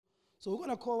So we're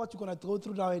going to call what you're going to go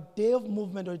through now a day of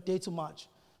movement or a day to march.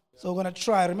 So we're going to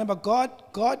try. Remember,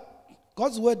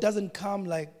 God's word doesn't come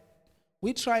like,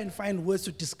 we try and find words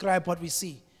to describe what we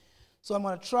see. So I'm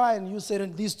going to try and use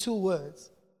these two words.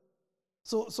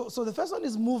 So the first one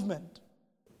is movement.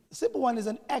 The simple one is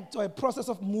an act or a process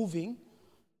of moving,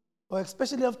 or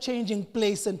especially of changing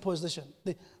place and position.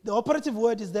 The operative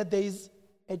word is that there is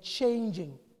a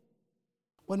changing.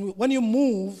 When you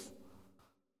move,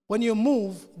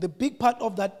 the big part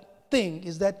of that thing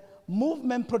is that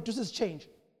movement produces change.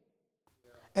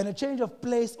 And a change of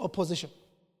place or position.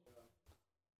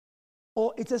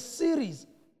 Or it's a series,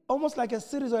 almost like a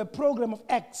series or a program of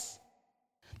acts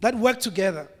that work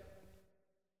together.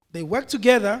 They work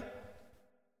together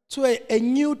to a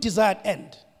new desired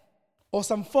end or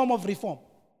some form of reform.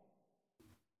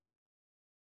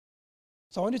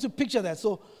 So I want you to picture that.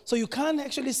 So you can't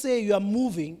actually say you are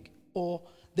moving or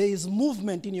there is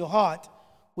movement in your heart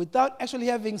without actually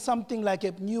having something like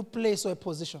a new place or a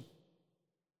position.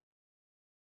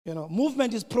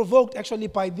 Movement is provoked actually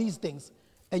by these things.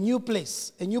 A new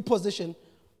place, a new position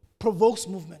provokes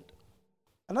movement.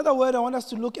 Another word I want us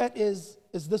to look at is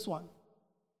this one,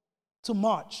 to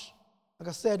march. Like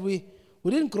I said, we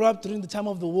didn't grow up during the time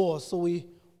of the war, so we're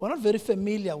not very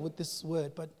familiar with this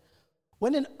word. But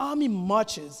when an army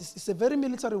marches, it's a very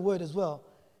military word as well.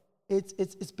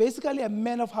 It's basically a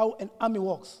manner of how an army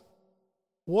walks.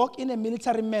 Walk in a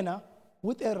military manner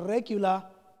with a regular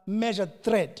measured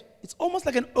thread. It's almost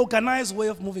like an organized way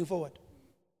of moving forward.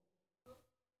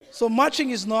 So marching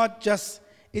is not just,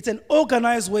 it's an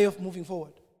organized way of moving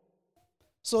forward.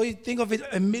 So you think of it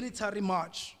a military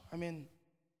march. I mean,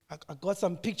 I got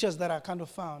some pictures that I kind of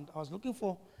found. I was looking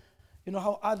for,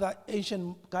 how other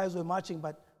ancient guys were marching,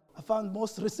 but I found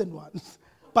most recent ones.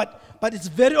 But it's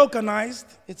very organized.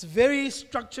 It's very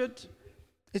structured.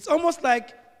 It's almost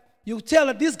like you tell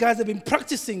that these guys have been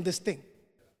practicing this thing.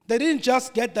 They didn't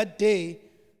just get that day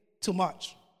to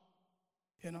march.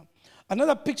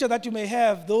 Another picture that you may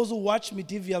have, those who watch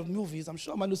medieval movies, I'm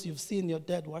sure, Manus, you've seen your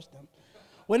dad watch them.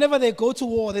 Whenever they go to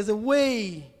war, there's a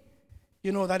way,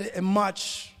 that a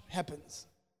march happens.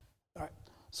 All right.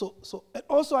 So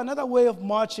also another way of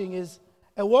marching is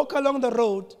a walk along the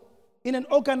road in an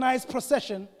organized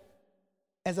procession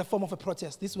as a form of a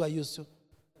protest. This we are used to.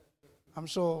 I'm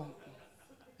sure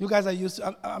you guys are used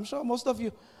to. I'm sure most of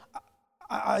you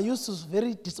are used to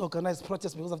very disorganized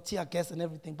protests because of tear gas and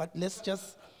everything. But let's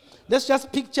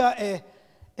just picture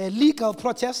a legal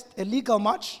protest, a legal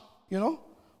march,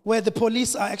 where the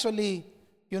police are actually,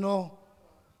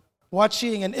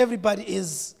 watching, and everybody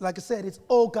is, like I said, it's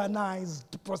organized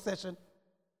procession.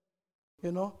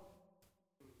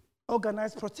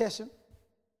 Organized procession.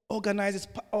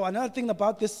 Another thing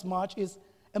about this march is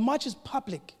a march is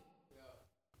public.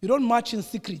 You don't march in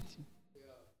secret.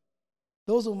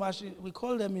 Those who march, we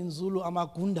call them in Zulu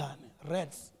amagundane,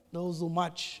 rats. Those who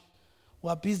march, who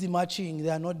are busy marching, they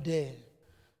are not there.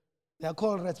 They are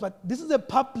called rats. But this is a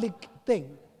public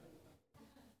thing.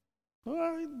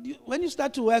 When you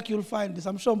start to work, you'll find this.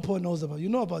 I'm sure Paul knows about it. You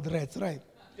know about rats, right?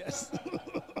 Yes.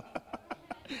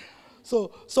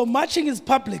 So marching is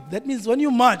public. That means when you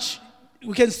march,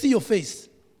 we can see your face.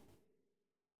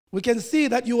 We can see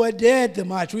that you were there at the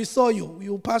march. We saw you.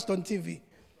 You passed on TV.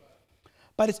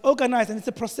 But it's organized and it's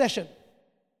a procession.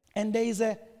 And there is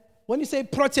when you say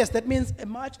protest, that means a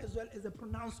march as well as a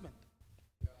pronouncement.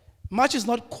 March is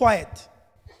not quiet.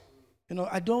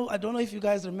 I don't know if you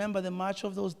guys remember the march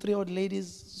of those 3 old ladies.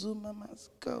 Zuma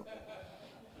must go.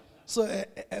 So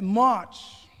a march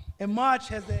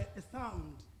has a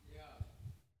sound.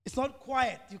 It's not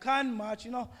quiet. You can't march.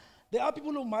 There are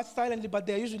people who march silently, but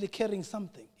they're usually carrying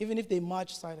something, even if they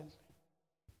march silently.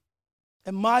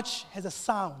 A march has a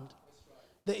sound.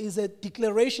 There is a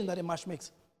declaration that a march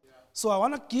makes. So I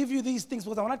want to give you these things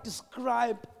because I want to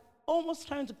describe, almost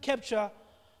trying to capture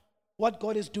what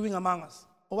God is doing among us,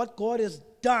 or what God has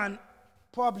done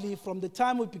probably from the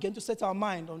time we began to set our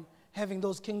mind on having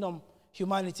those kingdom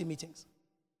humanity meetings.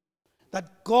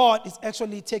 That God is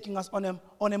actually taking us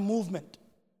on a movement.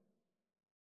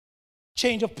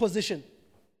 Change of position.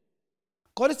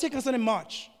 God is taking us on a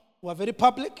march. We're very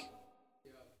public.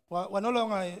 It's no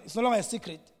longer a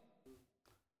secret.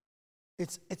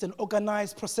 It's an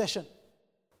organized procession.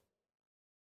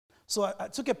 So I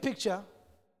took a picture.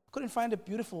 Couldn't find a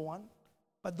beautiful one.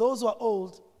 But those who are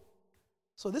old.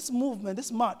 So this movement,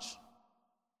 this march,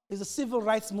 is a civil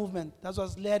rights movement that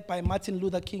was led by Martin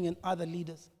Luther King and other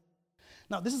leaders.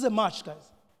 Now, this is a march,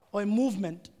 guys, or a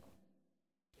movement.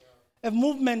 A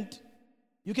movement,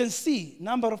 you can see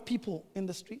number of people in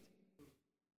the street.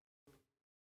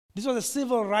 This was a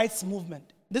civil rights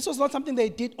movement. This was not something they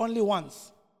did only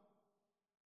once.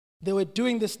 They were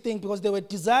doing this thing because they were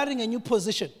desiring a new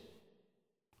position.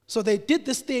 So they did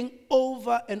this thing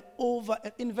over and over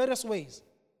in various ways.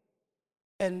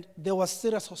 And there was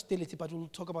serious hostility, but we'll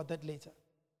talk about that later.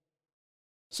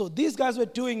 So these guys were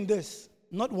doing this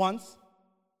not once,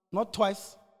 not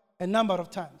twice, a number of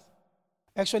times.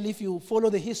 Actually, if you follow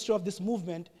the history of this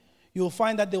movement, you'll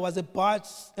find that there was a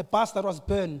bus that was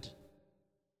burned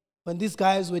when these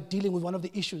guys were dealing with one of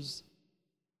the issues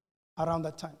around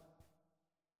that time.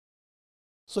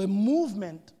 So a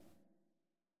movement,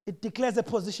 it declares a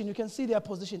position. You can see their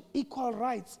position: equal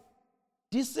rights,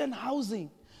 decent housing.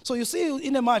 So you see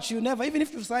in a march, you never, even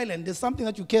if you're silent, there's something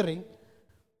that you're carrying.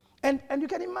 And you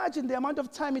can imagine the amount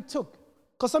of time it took.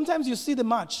 Because sometimes you see the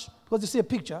march, because you see a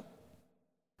picture.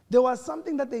 There was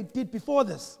something that they did before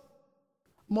this.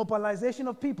 Mobilization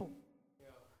of people. Yeah.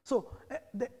 So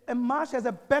a march has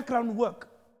a background work,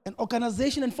 an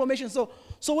organization and formation. So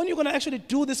when you're going to actually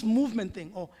do this movement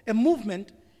thing, or a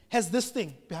movement has this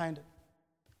thing behind it.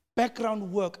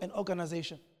 Background work and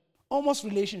organization. Almost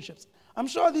relationships. I'm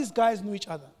sure these guys knew each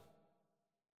other.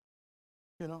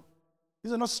 You know,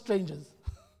 these are not strangers.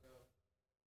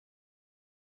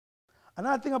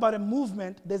 Another thing about a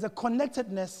movement, there's a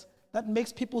connectedness that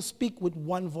makes people speak with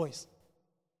one voice.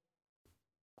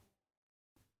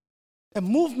 A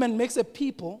movement makes a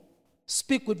people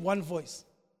speak with one voice.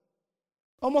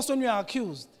 Almost when you are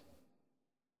accused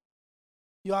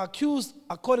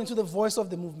according to the voice of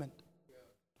the movement.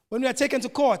 When you are taken to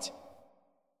court,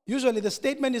 usually the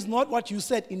statement is not what you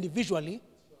said individually.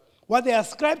 What they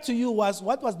ascribed to you was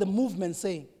what was the movement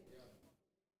saying.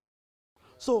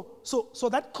 So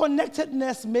that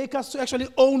connectedness makes us to actually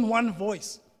own one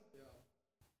voice.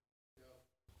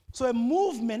 So a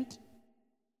movement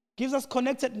gives us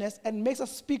connectedness and makes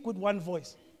us speak with one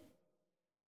voice.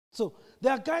 So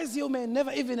there are guys here who may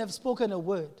never even have spoken a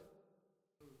word,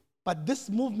 but this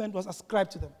movement was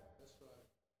ascribed to them.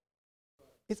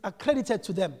 It's accredited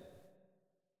to them.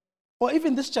 Or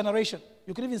even this generation,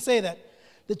 you could even say that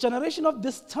the generation of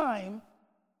this time,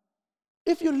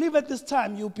 if you live at this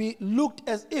time, you'll be looked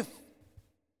as if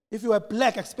you were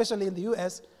black, especially in the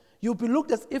US, you'll be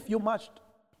looked as if you marched.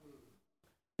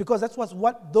 Because that's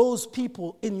what those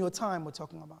people in your time were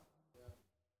talking about.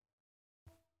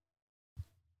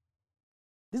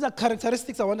 These are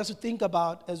characteristics I want us to think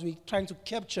about as we're trying to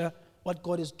capture what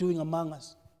God is doing among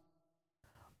us.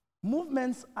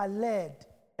 Movements are led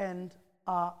and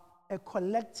are a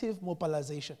collective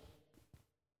mobilization.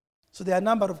 So there are a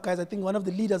number of guys. I think one of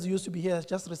the leaders who used to be here has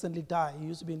just recently died. He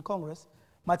used to be in Congress,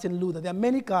 Martin Luther. There are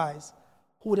many guys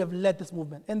who would have led this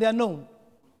movement, and they are known.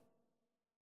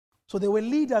 So there were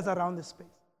leaders around this space.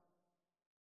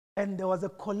 And there was a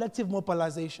collective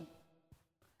mobilization.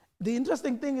 The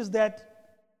interesting thing is that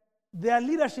their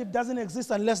leadership doesn't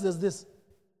exist unless there's this.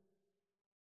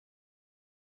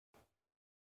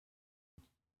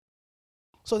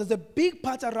 So there's a big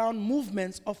part around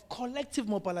movements of collective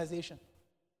mobilization.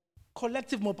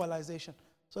 Collective mobilization.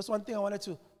 So that's one thing I wanted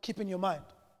to keep in your mind.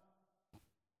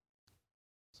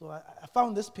 So I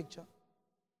found this picture.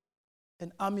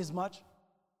 An army's march.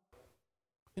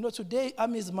 You know, today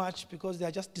armies march because they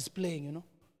are just displaying, you know.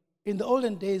 In the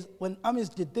olden days, when armies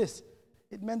did this,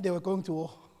 it meant they were going to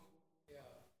war.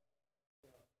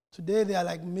 Today they are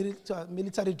like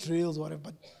military drills or whatever.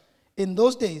 But in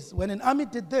those days, when an army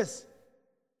did this,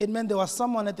 it meant there was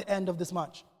someone at the end of this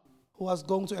march who was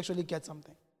going to actually get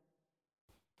something.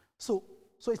 So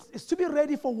it's to be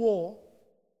ready for war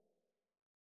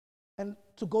and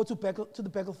to go to the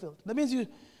battlefield. That means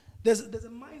there's a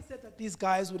mindset that these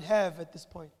guys would have at this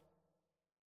point.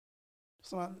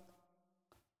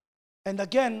 And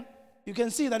again, you can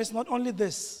see that it's not only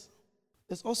this.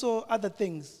 There's also other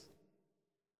things,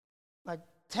 like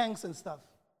tanks and stuff.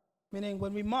 Meaning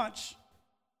when we march,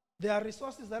 there are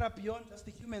resources that are beyond just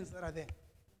the humans that are there.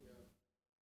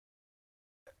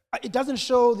 It doesn't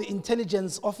show the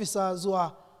intelligence officers who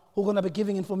are going to be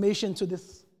giving information to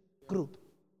this group.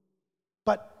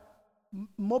 But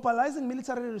mobilizing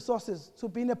military resources to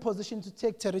be in a position to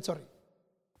take territory.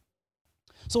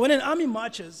 So when an army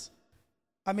marches,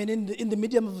 I mean, in the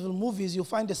medium of the movies, you'll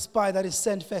find a spy that is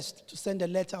sent first to send a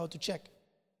letter or to check.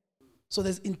 So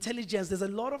there's intelligence. There's a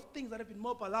lot of things that have been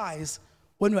mobilized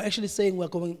when we're actually saying we're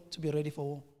going to be ready for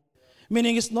war.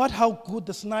 Meaning it's not how good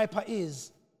the sniper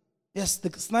is. Yes,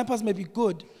 the snipers may be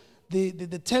good,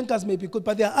 the tankers may be good,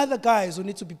 but there are other guys who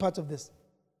need to be part of this,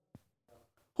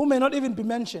 who may not even be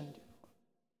mentioned.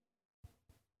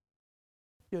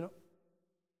 You know?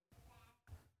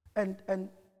 And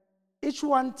each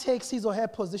one takes his or her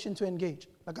position to engage.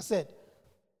 Like I said,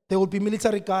 there would be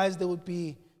military guys, there would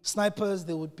be snipers,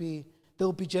 there would be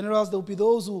generals, there would be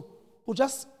those who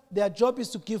just their job is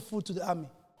to give food to the army.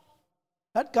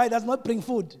 That guy does not bring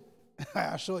food.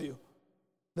 I assure you.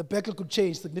 The battle could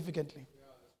change significantly.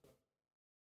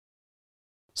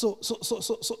 So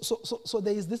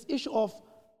there is this issue of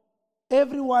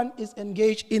everyone is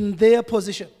engaged in their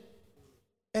position.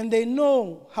 And they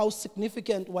know how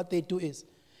significant what they do is.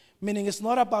 Meaning it's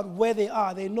not about where they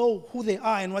are. They know who they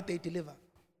are and what they deliver.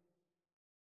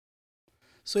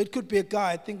 So it could be a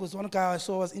guy, I think it was one guy I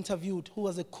saw was interviewed who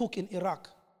was a cook in Iraq.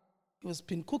 He was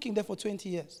been cooking there for 20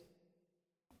 years.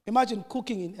 Imagine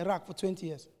cooking in Iraq for 20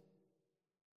 years.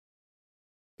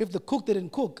 If the cook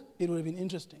didn't cook, it would have been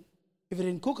interesting. If it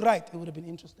didn't cook right, it would have been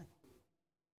interesting.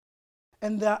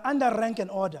 And they are under rank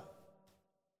and order.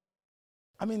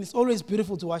 I mean, it's always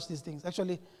beautiful to watch these things.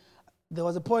 Actually, there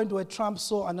was a point where Trump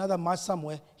saw another march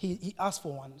somewhere. He asked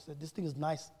for one. He said, this thing is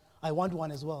nice. I want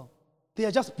one as well. They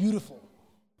are just beautiful.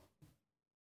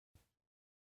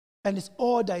 And it's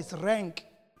order, it's rank.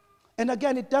 And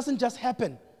again, it doesn't just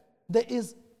happen. There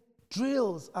is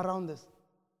drills around this.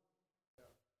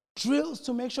 Drills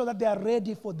to make sure that they are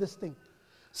ready for this thing.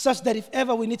 Such that if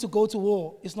ever we need to go to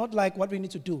war, it's not like what we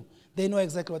need to do. They know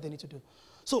exactly what they need to do.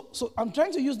 So I'm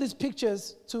trying to use these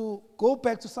pictures to go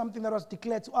back to something that was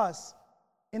declared to us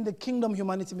in the Kingdom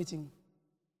Humanity meeting.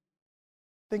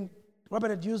 I think Robert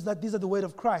had used that these are the word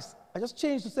of Christ. I just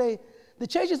changed to say the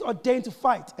church is ordained to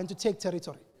fight and to take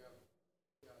territory.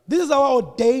 This is our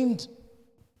ordained,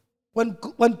 when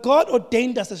God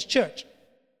ordained us as church,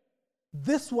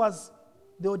 this was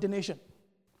the ordination.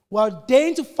 We're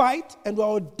ordained to fight and we're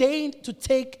ordained to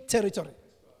take territory.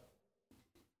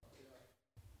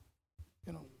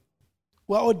 You know,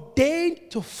 we're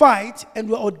ordained to fight and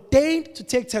we're ordained to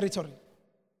take territory.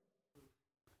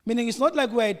 Meaning it's not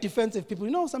like we're defensive people.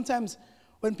 You know, sometimes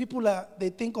when people they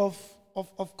think of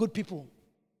good people.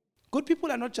 Good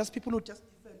people are not just people who just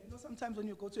defend. You know, sometimes when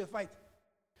you go to a fight,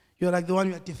 you're like the one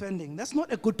you are defending. That's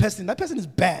not a good person. That person is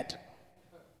bad.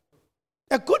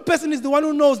 A good person is the one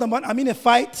who knows that I'm in a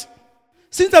fight.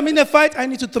 Since I'm in a fight, I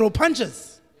need to throw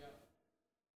punches.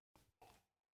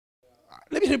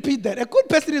 Let me repeat that. A good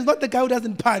person is not the guy who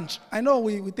doesn't punch. I know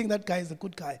we think that guy is a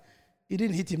good guy. He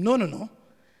didn't hit him. No.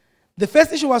 The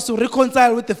first issue was to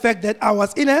reconcile with the fact that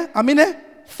I'm in a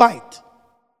fight.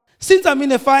 Since I'm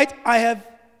in a fight, I have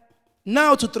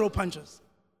now to throw punches.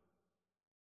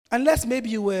 Unless maybe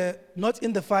you were not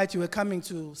in the fight, you were coming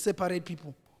to separate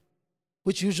people,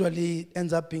 which usually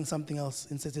ends up being something else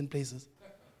in certain places.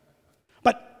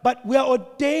 But we are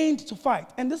ordained to fight.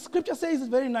 And this scripture says it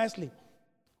very nicely.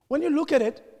 When you look at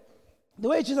it, the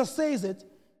way Jesus says it,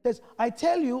 says, I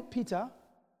tell you, Peter,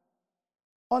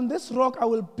 on this rock I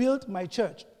will build my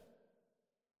church.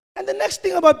 And the next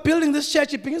thing about building this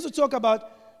church, he begins to talk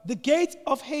about the gates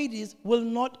of Hades will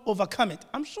not overcome it.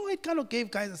 I'm sure it kind of gave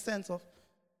guys a sense of,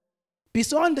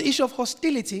 beyond the issue of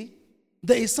hostility,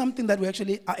 there is something that we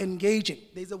actually are engaging.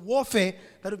 There's a warfare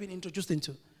that we've been introduced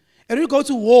into. And when you go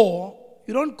to war,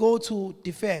 you don't go to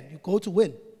defend, you go to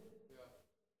win.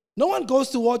 No one goes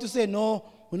to war to say, no,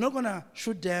 we're not going to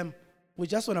shoot them, we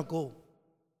just want to go.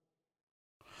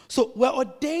 So we're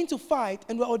ordained to fight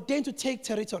and we're ordained to take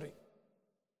territory.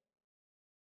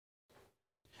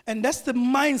 And that's the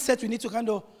mindset we need to kind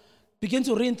of begin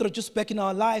to reintroduce back in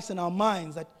our lives and our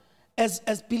minds, that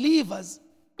as believers,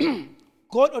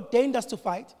 God ordained us to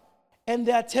fight, and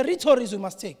there are territories we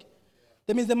must take.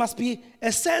 That means there must be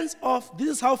a sense of, this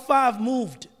is how far I've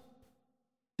moved.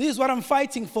 This is what I'm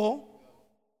fighting for.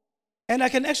 And I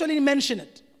can actually mention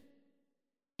it.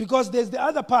 Because there's the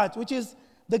other part, which is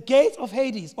the gates of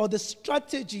Hades, or the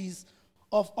strategies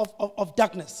of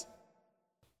darkness.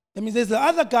 That means there's the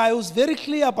other guy who's very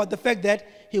clear about the fact that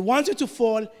he wants you to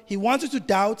fall, he wants you to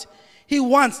doubt,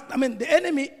 the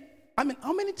enemy,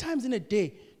 how many times in a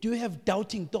day do you have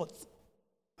doubting thoughts?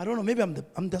 I don't know, maybe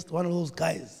I'm just one of those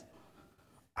guys.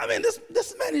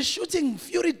 This man is shooting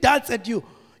fury darts at you.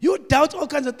 You doubt all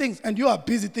kinds of things, and you are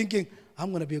busy thinking, I'm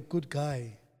going to be a good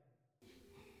guy.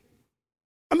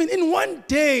 In one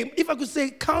day, if I could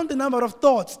say, count the number of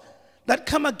thoughts that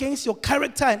come against your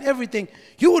character and everything,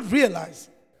 you would realize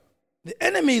the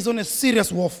enemy is on a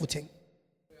serious war footing.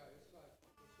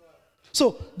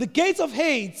 So the gates of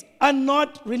Hades are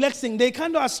not relaxing. They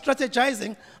kind of are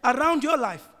strategizing around your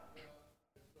life.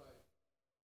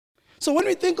 So when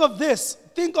we think of this,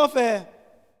 think of a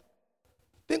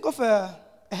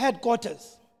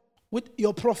headquarters with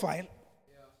your profile.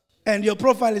 And your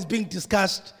profile is being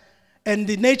discussed, and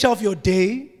the nature of your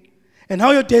day, and how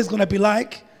your day is going to be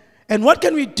like, and what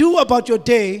can we do about your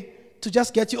day to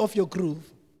just get you off your groove,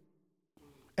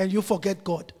 and you forget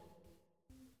God.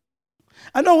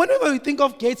 I know whenever we think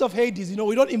of gates of Hades,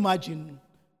 we don't imagine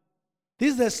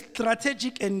This is a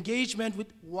strategic engagement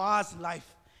with was life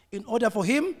in order for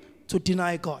him to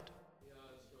deny God.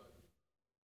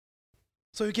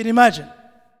 So you can imagine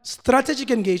strategic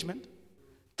engagement,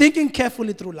 thinking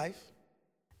carefully through life,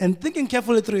 and thinking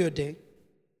carefully through your day.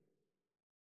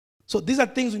 So these are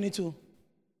things we need to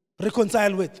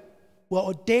reconcile with. We're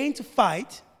ordained to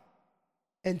fight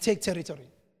and take territory.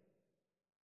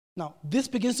 Now, this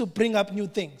begins to bring up new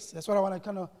things. That's what I want to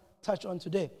kind of touch on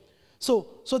today.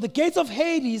 So the gates of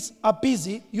Hades are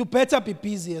busy. You better be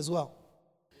busy as well.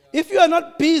 If you are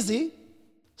not busy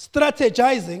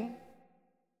strategizing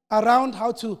around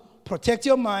how to protect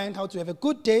your mind, how to have a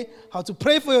good day, how to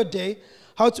pray for your day,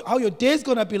 how your day is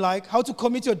going to be like, how to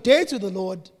commit your day to the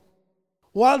Lord,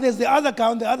 while there's the other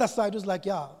guy on the other side who's like,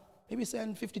 yeah, maybe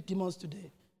send 50 demons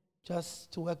today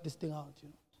just to work this thing out,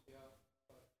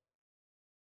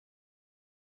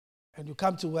 And you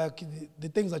come to work, the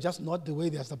things are just not the way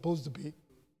they're supposed to be.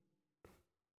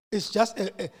 It's just,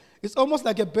 it's almost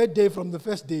like a bad day from the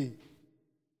first day.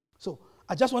 So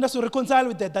I just want us to reconcile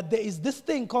with that there is this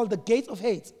thing called the gate of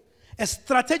hate, a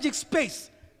strategic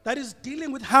space that is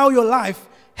dealing with how your life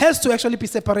has to actually be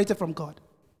separated from God.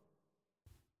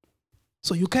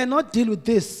 So you cannot deal with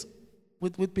this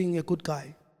with being a good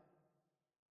guy.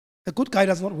 A good guy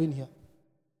does not win here.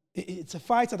 It's a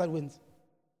fighter that wins.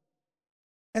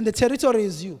 And the territory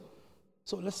is you.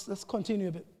 So let's continue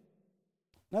a bit.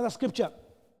 Another scripture.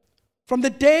 From the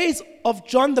days of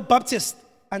John the Baptist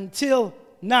until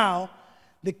now,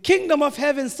 the kingdom of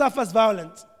heaven suffers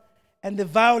violence, and the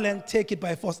violent take it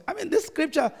by force. I mean, this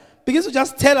scripture begins to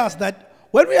just tell us that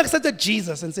when we accepted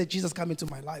Jesus and said, Jesus, come into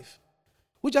my life,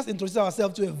 we just introduced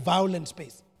ourselves to a violent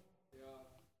space.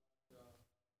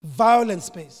 Violent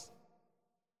space.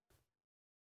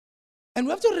 And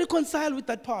we have to reconcile with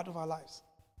that part of our lives.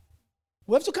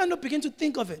 We have to kind of begin to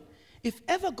think of it. If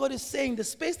ever God is saying the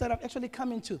space that I've actually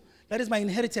come into, that is my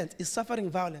inheritance, is suffering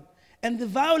violence, and the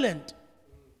violent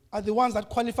are the ones that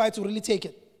qualify to really take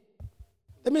it.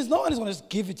 That means no one is going to just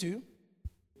give it to you.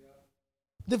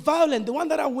 The violent, the ones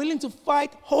that are willing to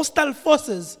fight hostile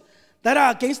forces that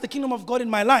are against the kingdom of God in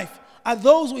my life, are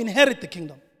those who inherit the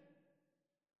kingdom.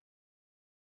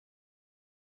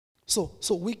 So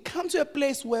we come to a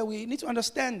place where we need to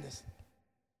understand this.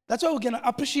 That's why we're going to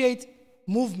appreciate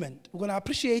movement. We're going to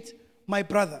appreciate my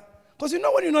brother. Because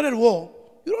when you're not at war,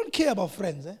 you don't care about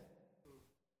friends. When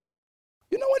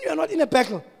you're not in a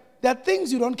battle, there are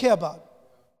things you don't care about.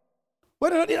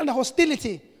 When you're not in a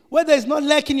hostility, where there is no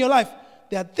lack in your life,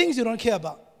 there are things you don't care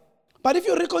about. But if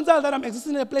you reconcile that I'm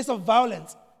existing in a place of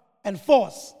violence and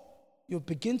force, you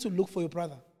begin to look for your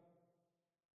brother.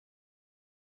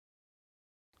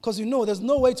 Because there's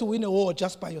no way to win a war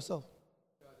just by yourself.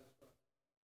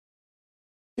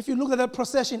 If you look at that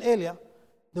procession earlier,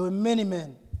 there were many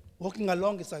men walking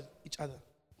alongside each other,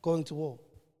 going to war.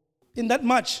 In that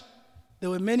march, there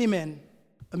were many men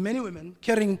and many women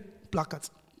carrying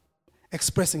placards,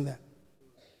 expressing that.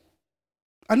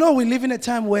 I know we live in a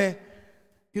time where,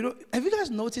 have you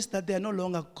guys noticed that there are no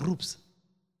longer groups,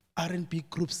 R&B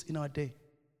groups in our day?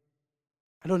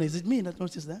 I don't know, is it me that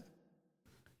noticed that?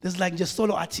 There's like just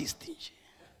solo artists.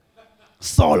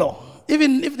 Solo.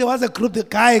 Even if there was a group, the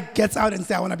guy gets out and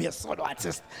says, I want to be a solo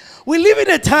artist. We live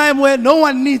in a time where no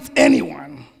one needs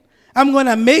anyone. I'm going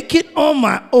to make it on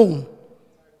my own.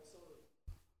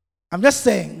 I'm just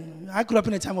saying, I grew up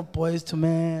in a time of boys to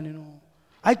men,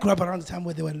 I grew up around the time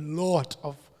where there were a lot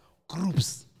of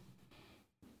groups.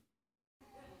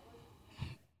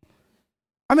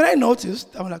 I mean, I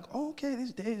noticed, I'm like, okay,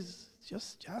 these days,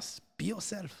 just be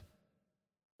yourself.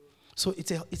 So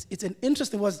it's an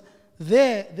interesting was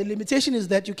there. The limitation is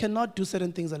that you cannot do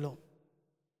certain things alone.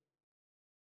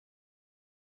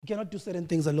 You cannot do certain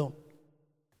things alone.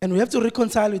 And we have to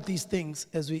reconcile with these things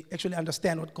as we actually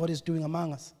understand what God is doing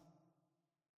among us.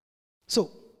 So,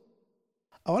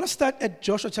 I want to start at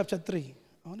Joshua chapter 3.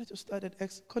 I wanted to start at I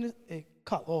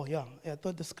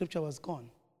thought the scripture was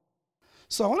gone.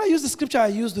 So I want to use the scripture I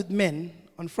used with men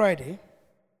on Friday.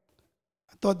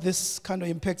 I thought this kind of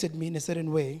impacted me in a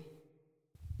certain way,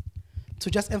 to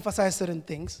just emphasize certain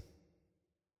things.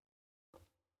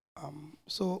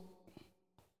 So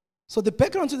the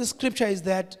background to the scripture is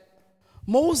that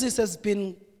Moses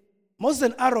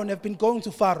and Aaron have been going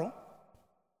to Pharaoh.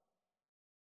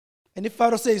 And if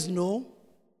Pharaoh says no,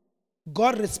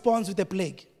 God responds with a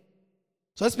plague.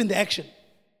 So that's been the action.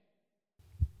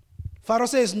 Pharaoh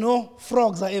says no,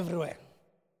 frogs are everywhere.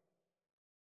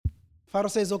 Pharaoh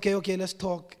says, okay, let's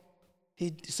talk.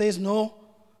 He says no,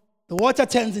 the water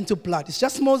turns into blood. It's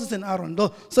just Moses and Aaron.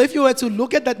 So if you were to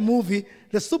look at that movie,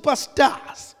 the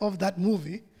superstars of that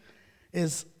movie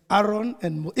is Aaron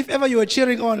and if ever you were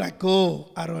cheering on, like,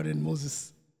 go, Aaron and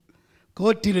Moses.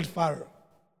 Go deal with Pharaoh.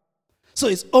 So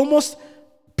it's almost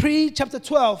pre-chapter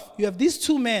 12, you have these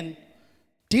two men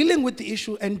dealing with the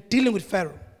issue and dealing with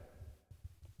Pharaoh.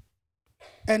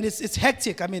 And it's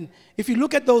hectic. I mean, if you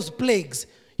look at those plagues,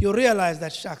 you realize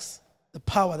that, shucks, the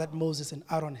power that Moses and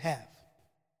Aaron have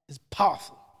is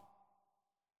powerful.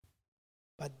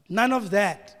 But none of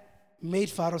that made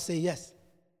Pharaoh say yes.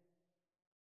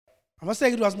 I'm not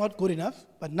saying it was not good enough,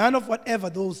 but none of whatever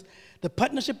the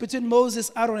partnership between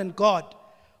Moses, Aaron, and God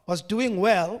was doing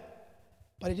well,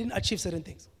 but it didn't achieve certain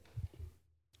things.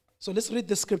 So let's read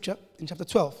this scripture in chapter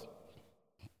 12.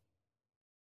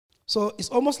 So it's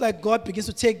almost like God begins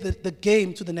to take the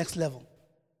game to the next level.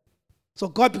 So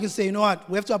God begins to say, you know what,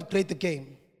 we have to upgrade the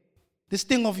game. This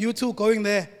thing of you two going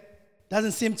there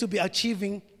doesn't seem to be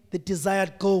achieving the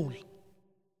desired goal.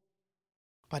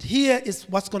 But here is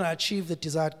what's going to achieve the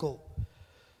desired goal.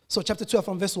 So chapter 12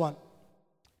 from verse 1.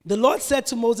 The Lord said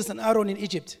to Moses and Aaron in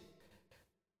Egypt,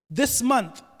 this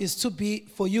month is to be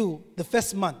for you the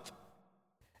first month,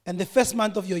 and the first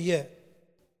month of your year.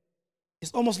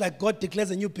 It's almost like God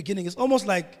declares a new beginning. It's almost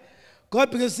like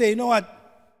God begins to say, you know what?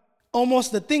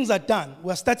 Almost the things are done.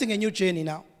 We're starting a new journey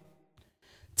now.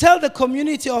 Tell the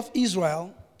community of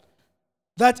Israel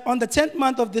that on the 10th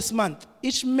month of this month,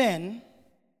 each man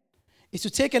is to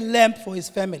take a lamb for his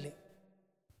family.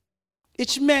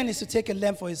 Each man is to take a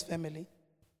lamb for his family.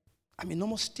 I mean, no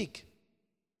more stick.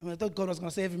 I thought God was going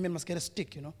to say every man must get a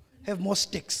stick, have more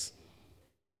sticks.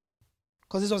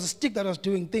 Because this was a stick that was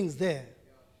doing things there.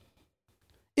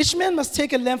 Each man must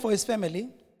take a lamb for his family,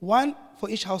 one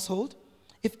for each household.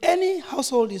 If any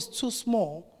household is too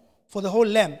small for the whole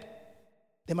lamb,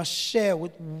 they must share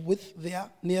with their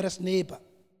nearest neighbor.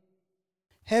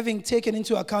 Having taken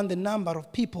into account the number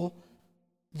of people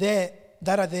that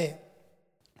are there,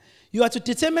 you are to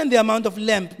determine the amount of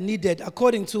lamb needed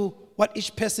according to what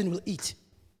each person will eat.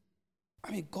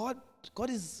 I mean, God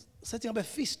is setting up a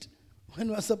feast when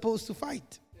we're supposed to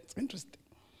fight. It's interesting.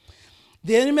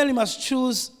 The animal you must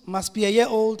choose must be a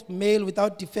year-old, male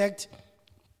without defect.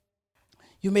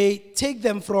 You may take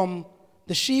them from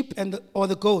the sheep or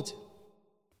the goat.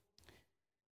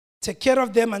 Take care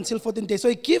of them until 14 days. So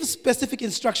it gives specific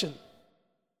instruction.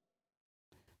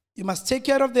 You must take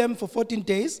care of them for 14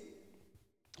 days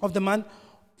of the month,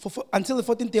 until the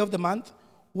 14th day of the month,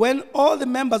 when all the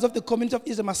members of the community of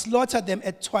Israel must slaughter them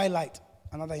at twilight.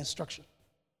 Another instruction.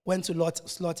 When to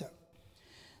slaughter.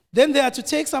 Then they are to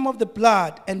take some of the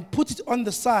blood and put it on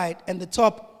the side and the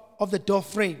top of the door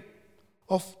frame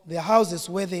of their houses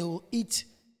where they will eat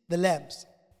the lambs.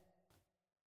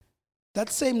 That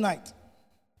same night,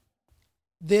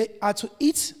 they are to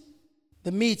eat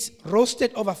the meat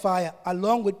roasted over fire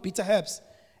along with bitter herbs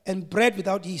and bread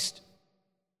without yeast.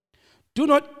 Do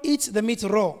not eat the meat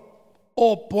raw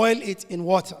or boil it in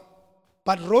water,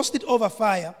 but roast it over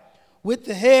fire with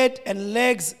the head and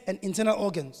legs and internal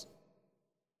organs.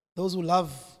 Those who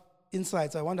love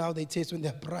insides, I wonder how they taste when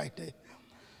they're bright.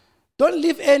 Don't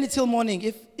leave any till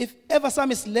morning. If ever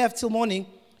some is left till morning,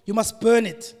 you must burn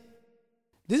it.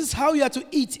 This is how you are to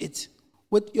eat it,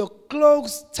 with your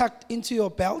clothes tucked into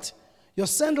your belt, your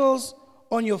sandals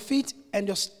on your feet, and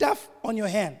your staff on your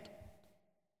hand.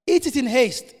 Eat it in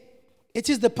haste. It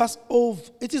is the Passover.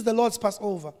 It is the Lord's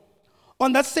Passover.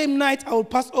 On that same night, I will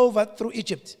pass over through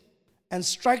Egypt and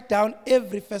strike down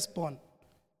every firstborn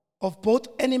of both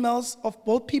animals, of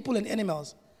both people and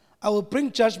animals. I will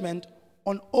bring judgment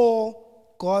on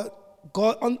all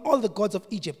the gods of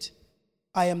Egypt.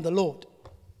 I am the Lord.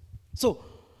 So,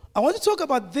 I want to talk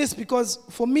about this because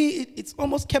for me, it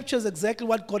almost captures exactly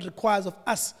what God requires of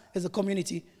us as a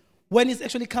community when He's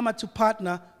actually come out to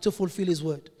partner to fulfill His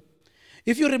word.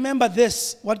 If you remember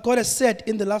this, what God has said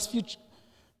in the last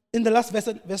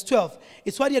verse 12,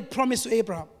 it's what He had promised to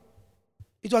Abraham.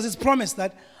 It was His promise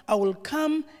that I will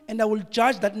come and I will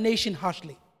judge that nation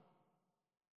harshly.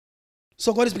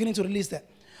 So God is beginning to release that.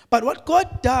 But what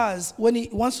God does when He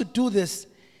wants to do this,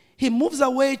 He moves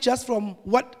away just from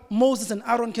what Moses and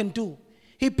Aaron can do.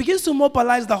 He begins to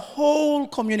mobilize the whole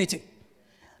community.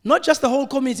 Not just the whole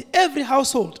community, every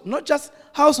household. Not just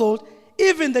household,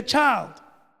 even the child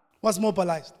was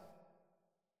mobilized.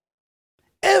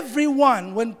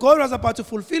 Everyone, when God was about to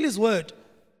fulfill His word,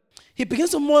 He begins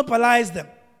to mobilize them.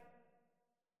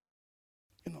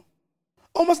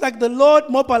 Almost like the Lord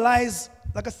mobilized,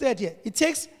 like I said here,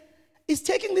 He's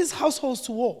taking these households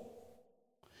to war.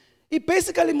 He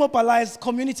basically mobilized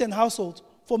community and households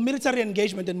for military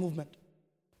engagement and movement.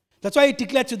 That's why He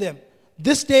declared to them,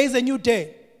 this day is a new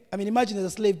day. I mean, imagine as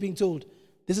a slave being told,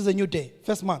 this is a new day,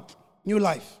 first month, new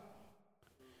life.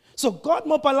 So God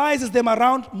mobilizes them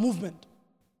around movement.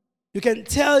 You can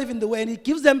tell even the way, and He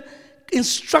gives them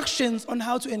instructions on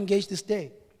how to engage this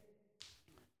day.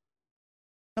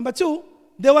 Number 2,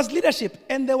 there was leadership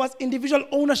and there was individual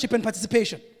ownership and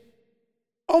participation.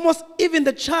 Almost even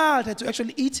the child had to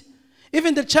actually eat.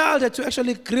 Even the child had to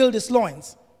actually grill his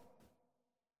loins.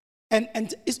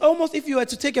 And it's almost if you were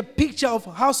to take a picture of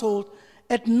a household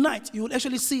at night, you would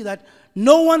actually see that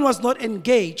no one was not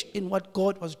engaged in what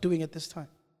God was doing at this time.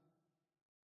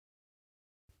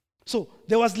 So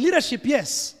there was leadership,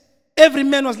 yes. Every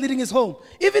man was leading his home.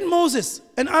 Even Moses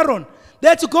and Aaron, they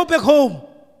had to go back home.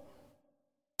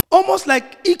 Almost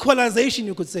like equalization,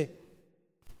 you could say.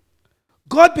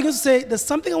 God begins to say, there's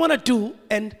something I want to do,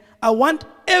 and I want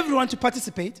everyone to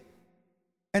participate,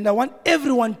 and I want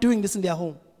everyone doing this in their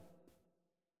home.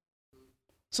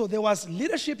 So there was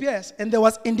leadership, yes, and there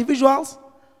was individuals,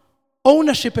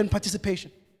 ownership, and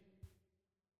participation.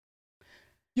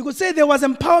 You could say there was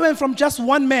empowerment from just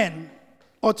one man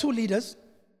or two leaders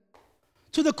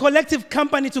to the collective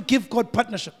company to give God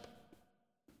partnership.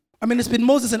 I mean, it's been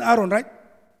Moses and Aaron, right?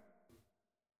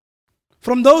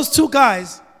 From those two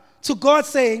guys to God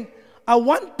saying, I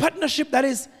want partnership that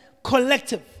is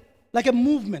collective, like a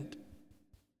movement.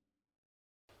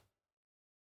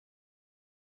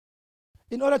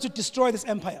 In order to destroy this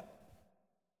empire.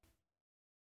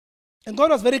 And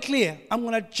God was very clear, I'm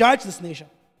going to judge this nation.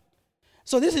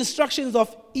 So these instructions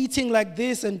of eating like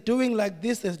this and doing like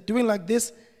this and doing like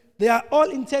this, they are all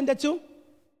intended to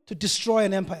destroy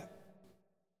an empire.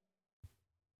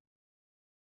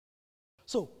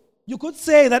 So you could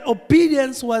say that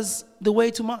obedience was the way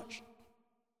to march.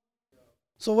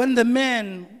 So when the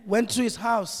man went to his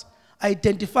house,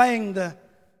 identifying the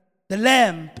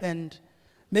lamp and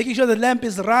making sure the lamp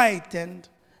is right and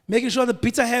making sure the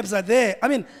bitter herbs are there. I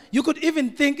mean, you could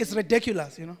even think it's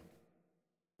ridiculous, you know.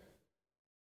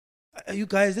 You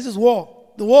guys, this is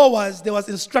war. The war was, there was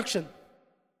instruction.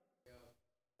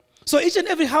 So each and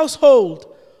every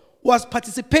household was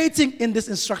participating in this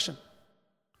instruction.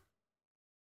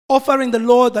 Offering the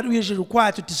Lord that we usually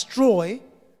require to destroy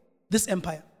this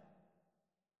empire.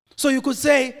 So you could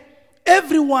say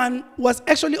everyone was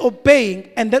actually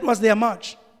obeying, and that was their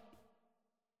march.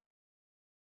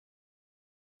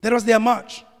 That was their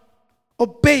march.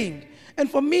 Obeying.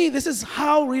 And for me, this is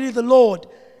how really the Lord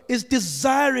is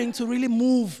desiring to really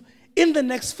move in the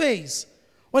next phase.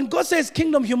 When God says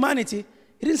kingdom humanity,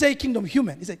 He didn't say kingdom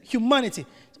human. He said humanity.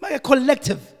 It's like a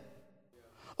collective.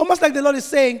 Almost like the Lord is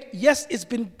saying, yes, it's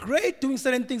been great doing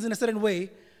certain things in a certain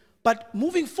way, but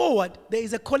moving forward, there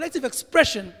is a collective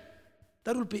expression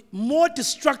that will be more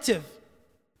destructive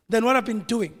than what I've been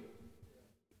doing.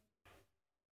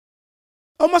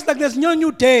 Almost like there's no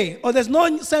new day, or there's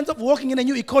no sense of walking in a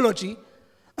new ecology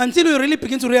until we really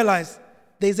begin to realize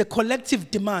there is a collective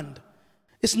demand.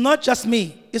 It's not just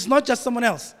me. It's not just someone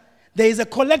else. There is a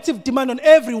collective demand on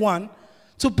everyone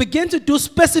to begin to do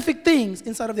specific things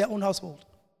inside of their own household.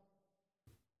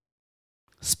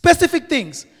 Specific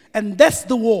things. And that's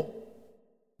the war.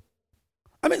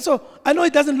 I mean, so I know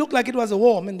it doesn't look like it was a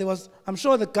war. I mean, I'm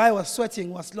sure the guy was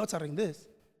sweating, was slaughtering this.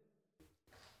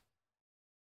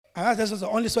 And this was the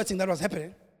only sweating that was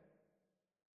happening.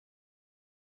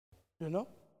 You know?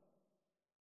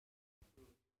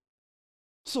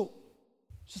 So,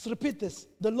 just repeat this.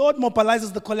 The Lord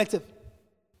mobilizes the collective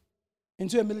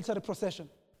into a military procession.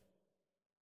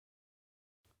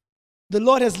 The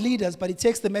Lord has leaders, but He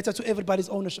takes the matter to everybody's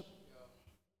ownership.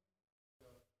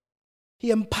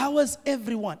 He empowers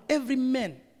everyone, every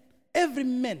man. Every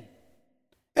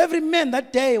man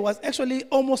that day was actually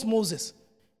almost Moses.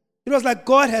 It was like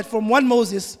God had from one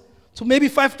Moses to maybe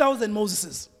 5,000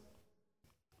 Moseses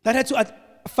that had to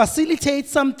facilitate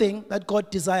something that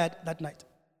God desired that night.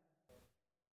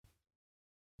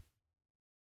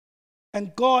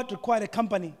 And God required a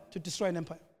company to destroy an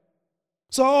empire.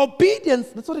 So obedience,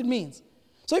 that's what it means.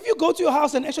 So if you go to your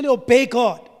house and actually obey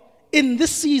God in this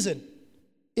season,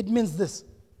 it means this.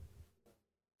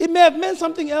 It may have meant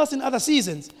something else in other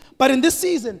seasons, but in this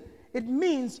season, it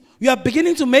means you are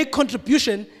beginning to make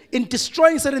contribution in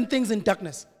destroying certain things in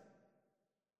darkness.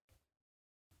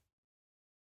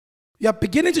 You are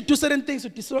beginning to do certain things to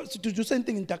do certain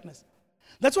things in darkness.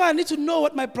 That's why I need to know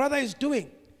what my brother is doing.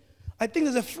 I think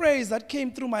there's a phrase that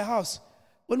came through my house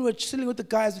when we were chilling with the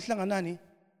guys with Hlanganani.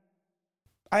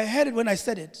 I heard it when I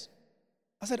said it.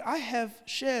 I said, I have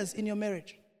shares in your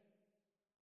marriage.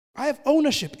 I have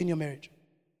ownership in your marriage.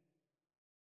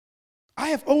 I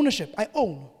have ownership. I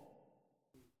own.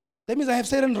 That means I have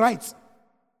certain rights.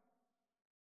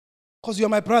 Because you're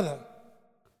my brother.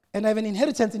 And I have an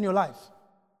inheritance in your life.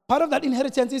 Part of that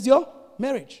inheritance is your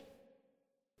marriage.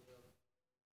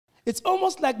 It's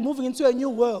almost like moving into a new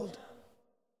world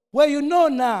where you know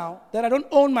now that I don't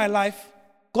own my life,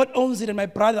 God owns it and my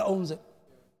brother owns it.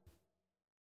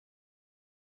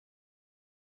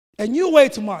 A new way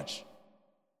to march.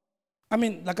 I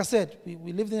mean, like I said,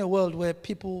 we lived in a world where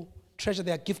people treasure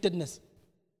their giftedness.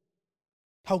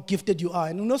 How gifted you are.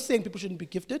 And I'm not saying people shouldn't be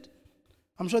gifted.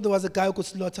 I'm sure there was a guy who could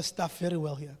slaughter stuff very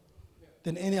well here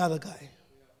than any other guy.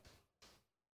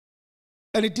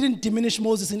 And it didn't diminish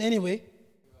Moses in any way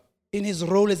in his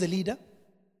role as a leader.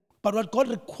 But what God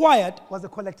required was a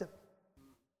collective.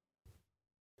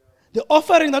 The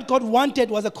offering that God wanted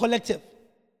was a collective,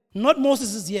 not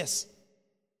Moses' yes.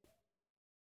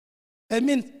 I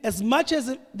mean, as much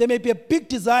as there may be a big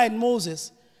desire in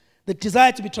Moses, the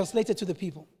desire to be translated to the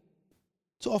people,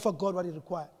 to offer God what he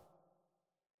required.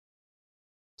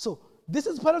 So, this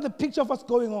is part of the picture of what's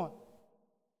going on.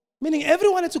 Meaning,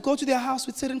 everyone had to go to their house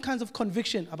with certain kinds of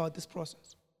conviction about this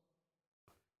process.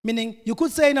 Meaning, you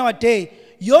could say in our day,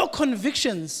 your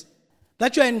convictions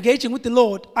that you are engaging with the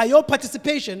Lord are your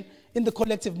participation in the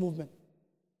collective movement.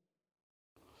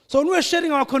 So when we're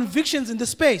sharing our convictions in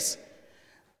this space,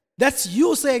 that's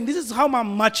you saying, this is how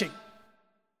I'm marching.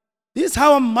 This is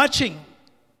how I'm marching.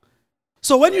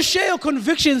 So when you share your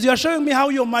convictions, you're showing me how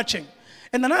you're marching.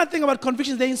 And another thing about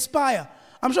convictions, they inspire.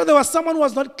 I'm sure there was someone who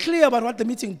was not clear about what the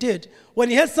meeting did. When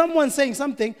he heard someone saying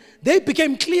something, they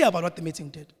became clear about what the meeting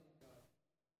did.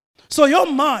 So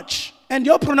your march and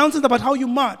your pronouncement about how you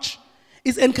march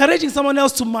is encouraging someone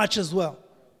else to march as well.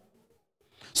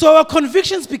 So our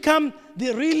convictions become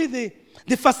the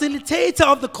facilitator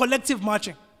of the collective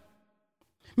marching.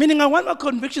 Meaning I want my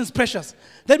convictions precious.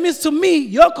 That means to me,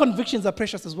 your convictions are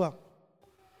precious as well.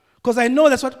 Because I know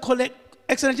that's what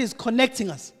excellence is connecting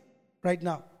us right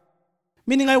now.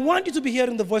 Meaning I want you to be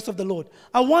hearing the voice of the Lord.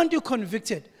 I want you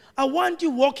convicted. I want you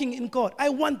walking in God. I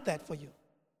want that for you.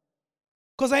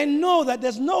 Because I know that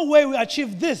there's no way we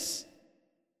achieve this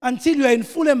until you are in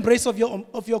full embrace of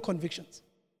your convictions.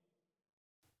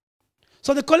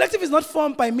 So the collective is not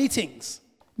formed by meetings.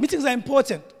 Meetings are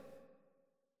important.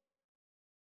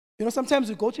 You know, sometimes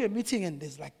we go to a meeting and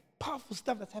there's like powerful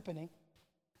stuff that's happening,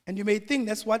 and you may think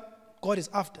that's what God is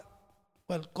after.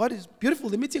 Well, God is beautiful.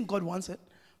 The meeting, God wants it.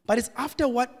 But it's after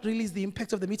what really is the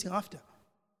impact of the meeting after.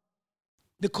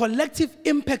 The collective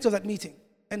impact of that meeting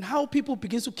and how people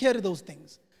begin to carry those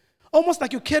things. Almost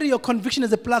like you carry your conviction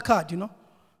as a placard, you know.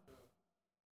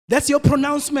 That's your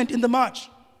pronouncement in the march.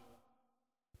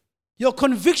 Your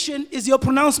conviction is your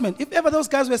pronouncement. If ever those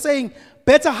guys were saying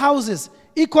better houses,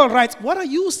 equal rights, what are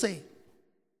you saying?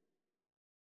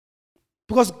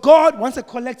 Because God wants a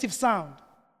collective sound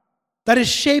that is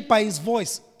shaped by his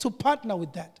voice to partner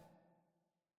with that.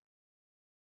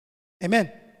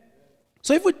 Amen.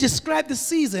 So if we describe the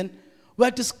season, we're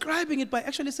describing it by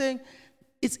actually saying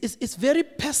it's very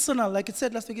personal. Like it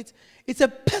said last week, it's a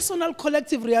personal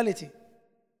collective reality.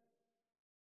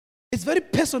 It's very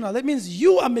personal. That means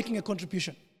you are making a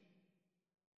contribution.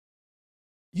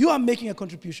 You are making a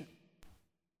contribution.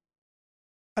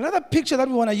 Another picture that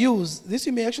we want to use, this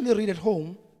you may actually read at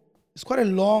home. It's quite a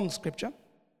long scripture.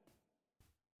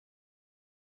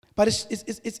 But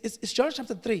it's John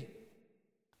chapter 3.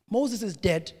 Moses is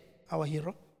dead, our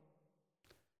hero.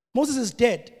 Moses is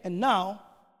dead, and now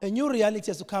a new reality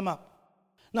has to come up.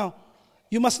 Now,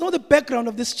 you must know the background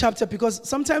of this chapter because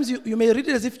sometimes you may read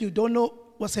it as if you don't know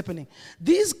what's happening.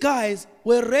 These guys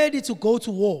were ready to go to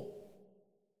war.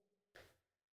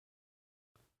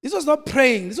 This was not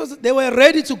praying. They were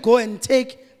ready to go and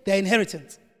take their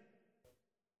inheritance.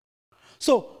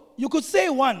 So you could say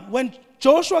when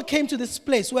Joshua came to this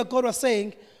place where God was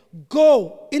saying,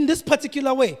 go in this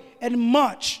particular way and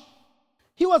march,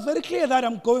 he was very clear that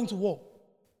I'm going to war.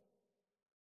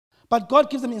 But God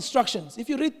gives them instructions. If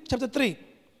you read chapter 3,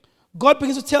 God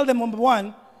begins to tell them, number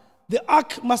one, the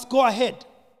ark must go ahead.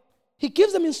 He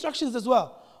gives them instructions as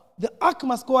well. The ark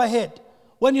must go ahead.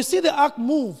 When you see the ark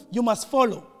move, you must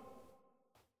follow.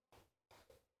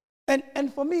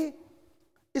 And for me,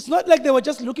 it's not like they were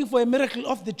just looking for a miracle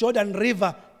off the Jordan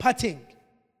River parting.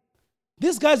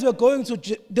 These guys were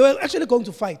actually going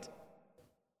to fight.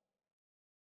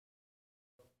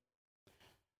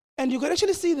 And you could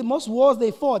actually see the most wars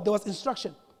they fought, there was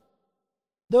instruction.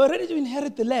 They were ready to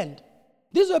inherit the land.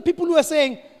 These were people who were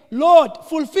saying, Lord,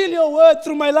 fulfill your word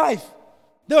through my life.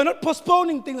 They were not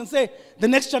postponing things and say, the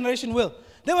next generation will.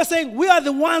 They were saying, we are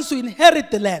the ones who inherit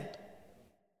the land.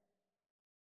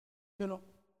 You know,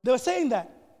 they were saying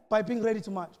that by being ready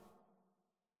to march.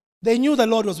 They knew the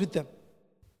Lord was with them.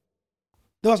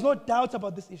 There was no doubt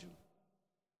about this issue.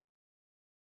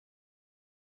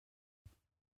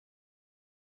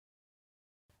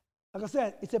 Like I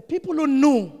said, it's a people who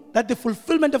knew that the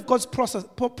fulfillment of God's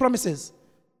promises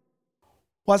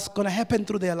was going to happen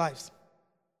through their lives.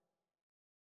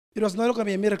 It was not going to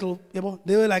be a miracle.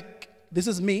 They were like, this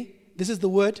is me, this is the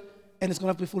word, and it's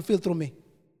going to be fulfilled through me.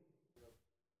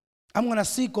 I'm going to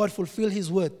see God fulfill his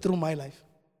word through my life.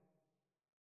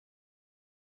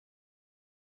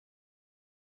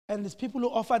 And it's people who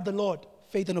offered the Lord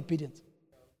faith and obedience.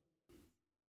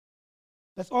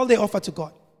 That's all they offer to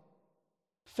God.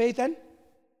 Faith and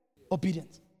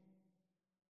obedience.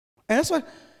 And that's why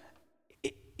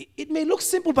it may look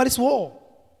simple, but it's war.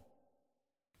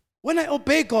 When I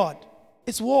obey God,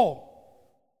 it's war.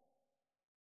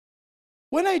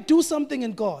 When I do something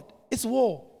in God, it's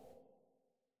war.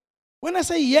 When I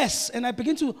say yes and I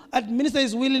begin to administer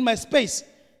his will in my space,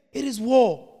 it is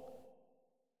war.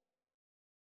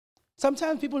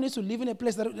 Sometimes people need to live in a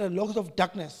place that is a lot of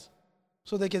darkness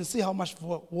so they can see how much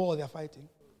war they're fighting.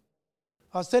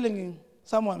 I was telling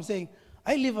someone, I'm saying,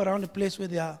 I live around a place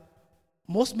where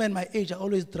most men my age are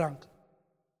always drunk.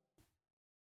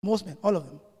 Most men, all of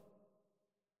them.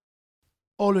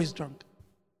 Always drunk.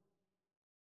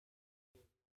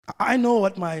 I know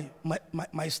what my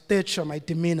stature, my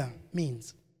demeanor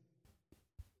means.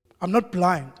 I'm not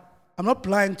blind. I'm not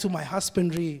blind to my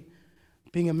husbandry,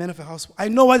 being a man of a house. I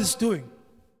know what it's doing.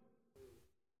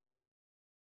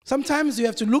 Sometimes you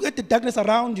have to look at the darkness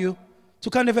around you to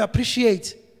kind of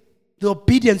appreciate the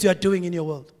obedience you are doing in your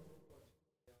world.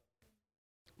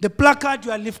 The placard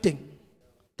you are lifting,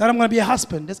 that I'm going to be a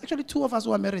husband. There's actually 2 of us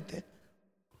who are married there.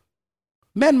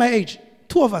 Men my age,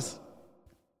 2 of us.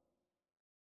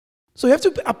 So you have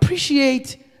to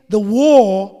appreciate the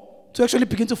war to actually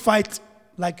begin to fight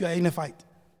like you are in a fight.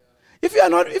 If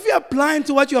you are blind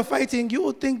to what you are fighting, you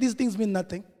will think these things mean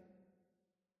nothing.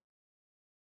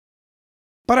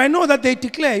 But I know that they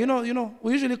declare,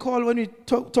 we usually call, when we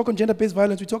talk on gender-based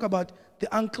violence, we talk about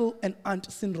the uncle and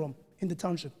aunt syndrome in the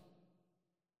township.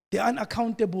 The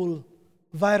unaccountable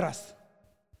virus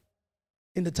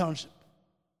in the township.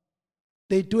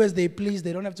 They do as they please.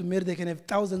 They don't have to marry. They can have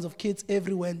thousands of kids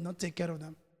everywhere and not take care of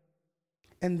them.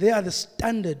 And they are the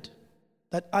standard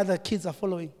that other kids are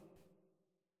following.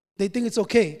 They think it's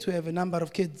okay to have a number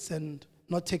of kids and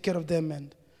not take care of them.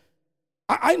 And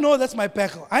I know that's my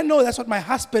battle. I know that's what my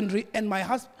husbandry and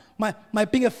my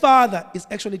being a father is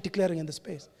actually declaring in the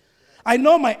space. I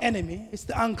know my enemy is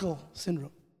the uncle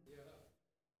syndrome.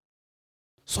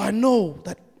 So I know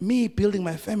that me building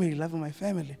my family, loving my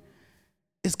family,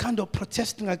 is kind of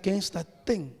protesting against that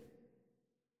thing.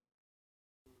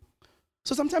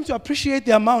 So sometimes you appreciate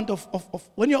the amount of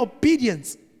when your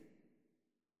obedience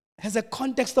has a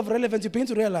context of relevance, you begin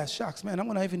to realize, shucks, man, I'm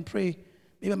going to even pray.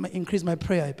 Maybe I might increase my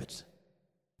prayer a bit.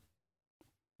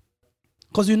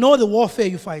 Because you know the warfare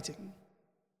you're fighting.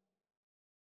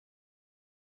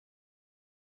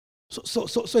 So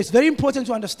it's very important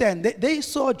to understand. They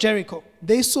saw Jericho.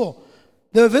 They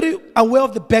were very aware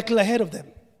of the battle ahead of them.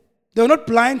 They were not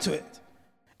blind to it.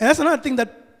 And that's another thing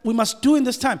that we must do in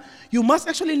this time. You must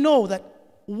actually know that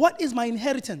what is my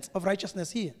inheritance of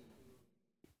righteousness here?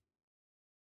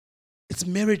 It's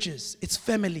marriages, it's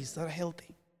families that are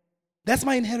healthy. That's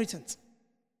my inheritance.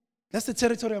 That's the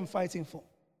territory I'm fighting for.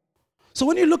 So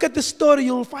when you look at the story,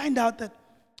 you'll find out that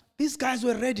these guys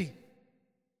were ready.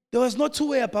 There was no two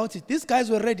way about it. These guys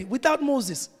were ready. Without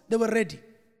Moses, they were ready.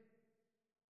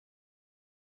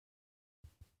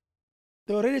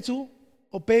 They were ready to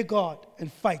obey God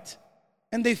and fight.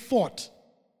 And they fought.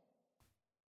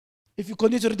 If you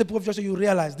continue to read the book of Joshua, you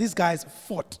realize these guys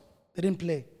fought. They didn't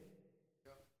play.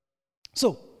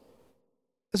 So,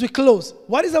 as we close,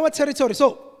 what is our territory?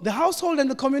 So, the household and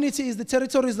the community is the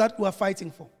territories that we are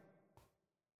fighting for.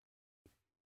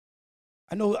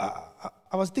 I know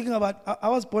I was thinking about, I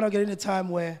was born again in a time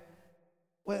where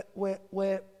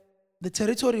the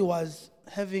territory was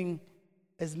having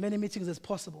as many meetings as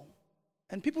possible.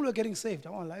 And people were getting saved.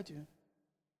 I won't lie to you.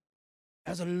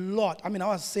 There's a lot. I mean, I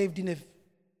was saved in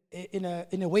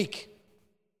a wake.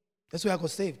 That's where I got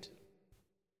saved.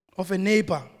 Of a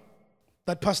neighbor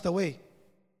that passed away.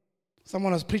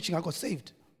 Someone was preaching, I got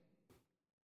saved.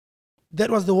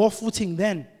 That was the war footing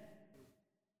then.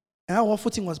 And our war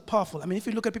footing was powerful. I mean, if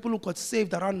you look at people who got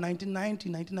saved around 1990,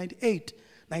 1998,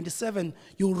 97,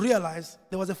 you'll realize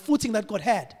there was a footing that God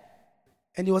had.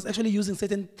 And he was actually using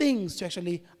certain things to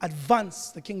actually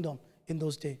advance the kingdom in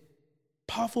those days.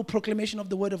 Powerful proclamation of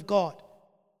the word of God.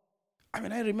 I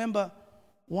mean, I remember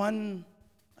one,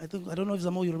 I don't know if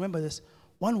Zamo, you remember this,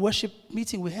 one worship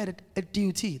meeting we had at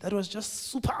DUT that was just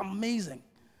super amazing.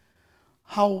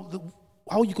 How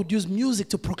you could use music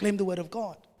to proclaim the word of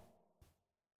God.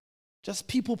 Just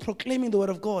people proclaiming the word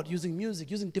of God, using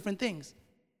music, using different things.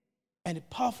 and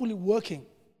powerfully working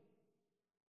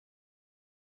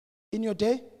in your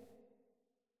day,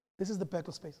 this is the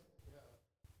battle space.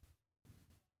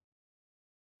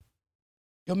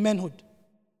 Your manhood.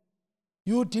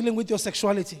 You dealing with your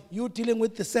sexuality. You dealing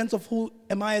with the sense of who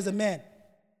am I as a man.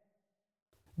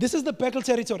 This is the battle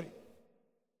territory.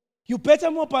 You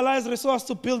better mobilize resources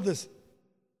to build this.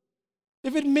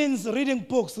 If it means reading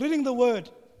books, reading the word,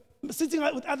 sitting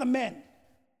with other men,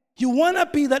 you want to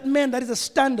be that man that is a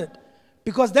standard,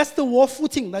 because that's the war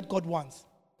footing that God wants.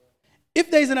 If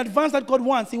there is an advance that God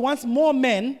wants, He wants more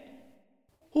men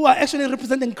who are actually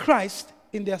representing Christ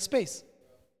in their space.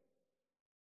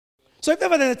 So if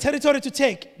ever there's a territory to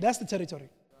take, that's the territory.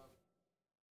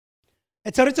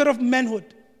 A territory of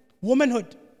manhood,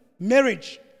 womanhood,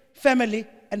 marriage, family,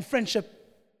 and friendship.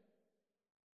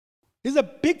 This is a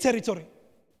big territory.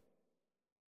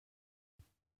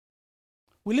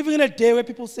 We're living in a day where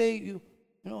people say, you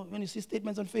know, when you see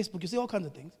statements on Facebook, you see all kinds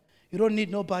of things. You don't need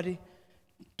nobody.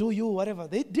 Do you, whatever.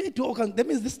 They do all kinds. That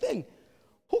means this thing.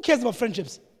 Who cares about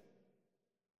friendships?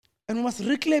 And we must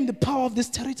reclaim the power of this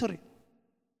territory.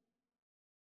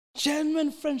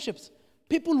 Genuine friendships.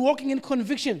 People walking in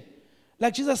conviction.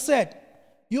 Like Jesus said,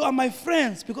 you are my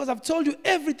friends because I've told you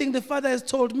everything the Father has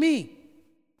told me.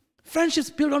 Friendships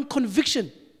built on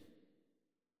conviction.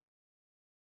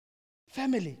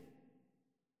 Family.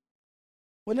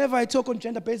 Whenever I talk on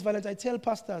gender-based violence, I tell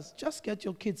pastors, just get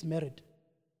your kids married.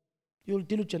 You'll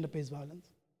deal with gender-based violence.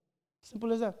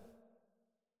 Simple as that.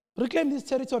 Reclaim these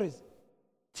territories.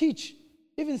 Teach.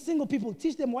 Even single people,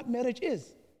 teach them what marriage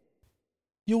is.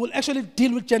 You will actually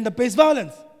deal with gender-based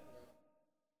violence.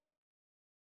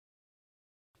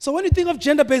 So when you think of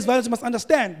gender-based violence, you must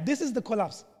understand, this is the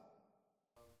collapse.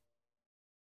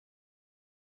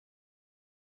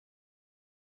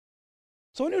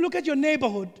 So when you look at your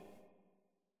neighborhood,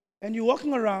 and you're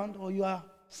walking around, or you are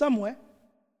somewhere,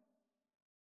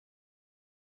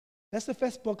 that's the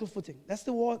first buckle footing. That's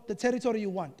the territory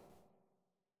you want.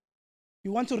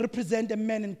 You want to represent a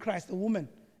man in Christ, a woman,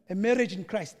 a marriage in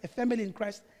Christ, a family in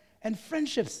Christ, and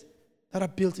friendships that are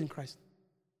built in Christ.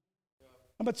 Yeah.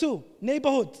 Number 2,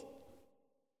 neighborhood.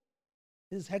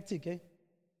 This is hectic, eh?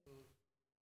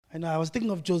 I know, I was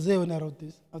thinking of Jose when I wrote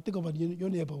this. I was thinking about your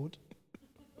neighborhood.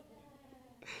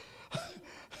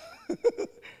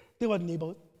 Think about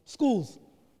neighborhood. Schools.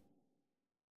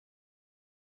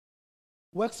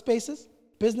 Workspaces,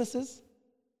 businesses,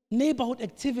 neighborhood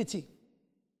activity.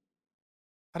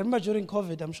 I remember during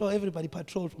COVID, I'm sure everybody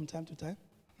patrolled from time to time.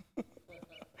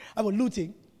 About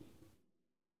looting.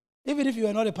 Even if you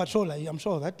are not a patroller, I'm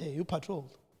sure that day you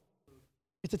patrolled.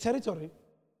 It's a territory.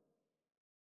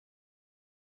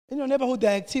 In your neighborhood,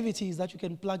 there are activities that you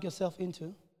can plug yourself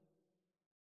into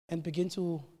and begin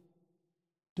to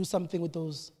do something with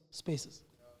those spaces.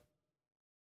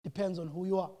 Depends on who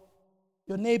you are.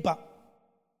 Your neighbor.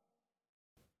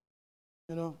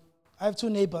 You know, I have 2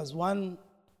 neighbors. One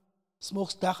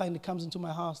smokes dacha and he comes into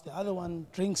my house. The other one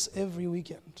drinks every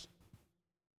weekend.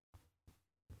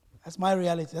 That's my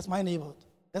reality. That's my neighborhood.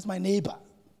 That's my neighbor.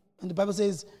 And the Bible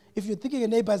says, if you're thinking a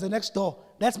neighbor is the next door,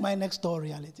 that's my next door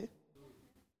reality.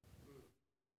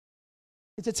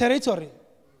 It's a territory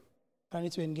I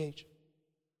need to engage.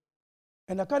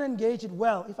 And I can't engage it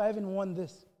well if I haven't won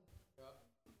this.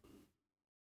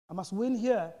 I must win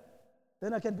here,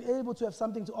 then I can be able to have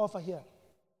something to offer here.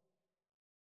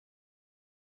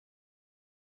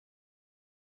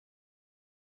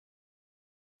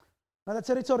 Another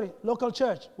territory, local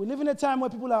church. We live in a time where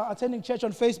people are attending church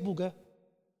on Facebook. Eh?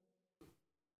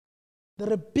 The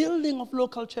rebuilding of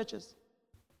local churches.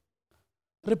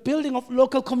 Rebuilding of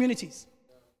local communities.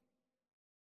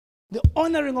 The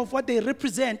honoring of what they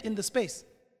represent in the space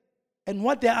and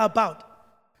what they are about.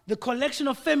 The collection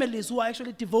of families who are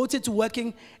actually devoted to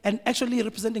working and actually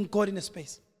representing God in a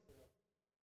space.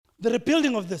 The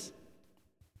rebuilding of this.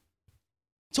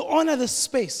 To honor this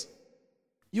space.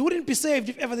 You wouldn't be saved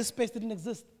if ever this space didn't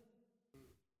exist.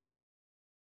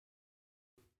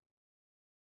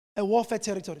 A warfare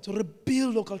territory to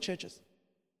rebuild local churches.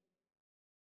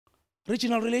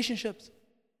 Regional relationships.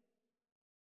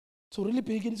 To really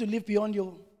begin to live beyond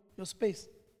your space.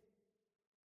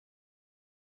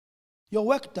 Your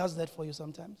work does that for you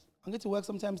sometimes. And get to work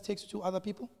sometimes takes you to other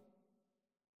people.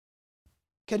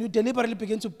 Can you deliberately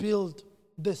begin to build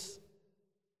this?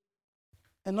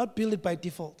 And not build it by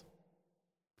default?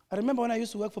 I remember when I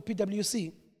used to work for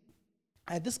PwC,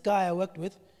 I had this guy I worked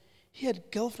with. He had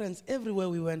girlfriends everywhere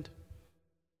we went.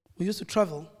 We used to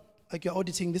travel, like you're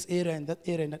auditing this area and that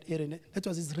area and that area. That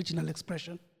was his regional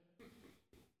expression.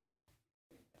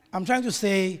 I'm trying to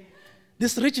say,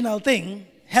 this regional thing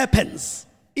happens.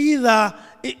 Either,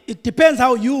 it depends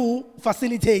how you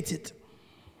facilitate it.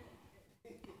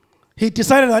 He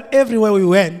decided that everywhere we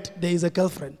went, there is a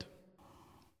girlfriend.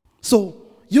 So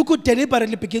you could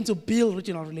deliberately begin to build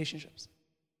regional relationships.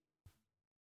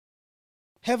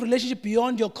 Have relationship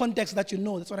beyond your context that you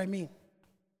know. That's what I mean.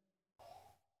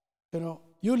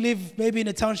 You live maybe in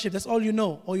a township, that's all you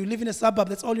know. Or you live in a suburb,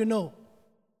 that's all you know.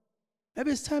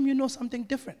 Maybe it's time you know something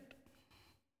different.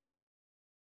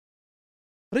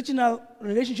 Regional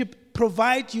relationship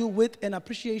provide you with an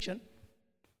appreciation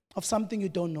of something you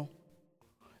don't know.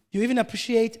 You even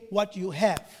appreciate what you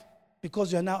have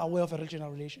because you are now aware of a regional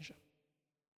relationship.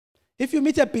 If you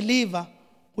meet a believer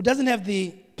who doesn't have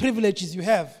the privileges you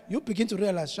have, you begin to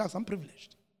realize, shucks, I'm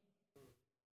privileged.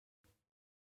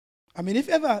 I mean, if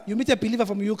ever you meet a believer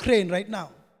from Ukraine right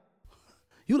now,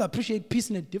 you'll appreciate peace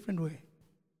in a different way.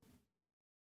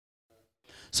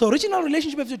 So regional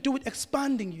relationship has to do with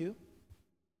expanding you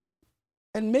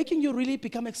and making you really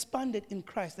become expanded in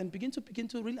Christ and begin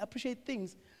to really appreciate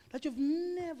things that you've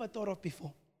never thought of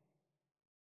before.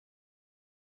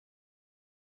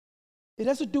 It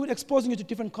has to do with exposing you to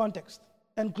different contexts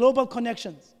and global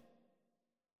connections.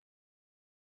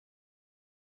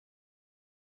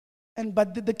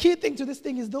 But the key thing to this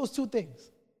thing is those two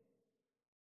things.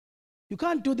 You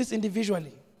can't do this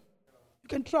individually. You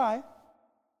can try.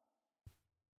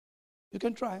 You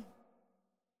can try.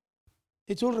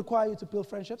 It will require you to build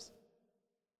friendships.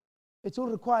 It will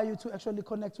require you to actually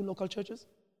connect to local churches.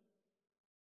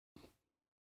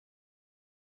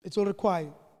 It will require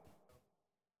you.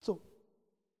 So,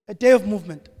 a day of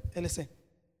movement, LSA.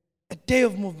 A day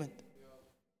of movement.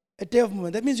 A day of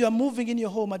movement. That means you are moving in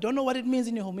your home. I don't know what it means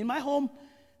in your home. In my home,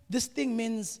 this thing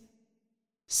means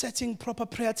setting proper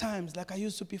prayer times like I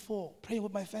used to before, praying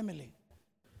with my family.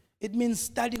 It means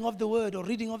studying of the word or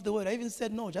reading of the word. I even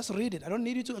said, no, just read it. I don't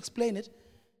need you to explain it.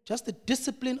 Just the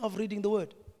discipline of reading the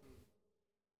word.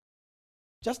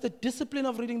 Just the discipline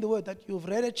of reading the word, that you've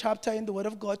read a chapter in the word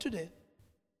of God today.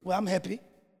 Well, I'm happy.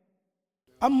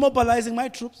 I'm mobilizing my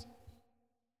troops.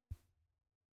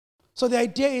 So the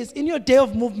idea is, in your day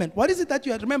of movement, what is it that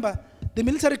you have? Remember, the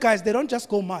military guys, they don't just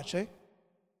go march. Eh?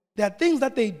 There are things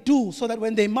that they do so that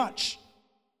when they march,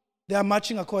 they are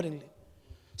marching accordingly.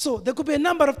 So there could be a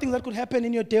number of things that could happen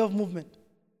in your day of movement.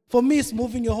 For me, it's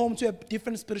moving your home to a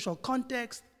different spiritual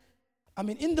context. I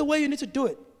mean, in the way you need to do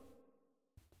it.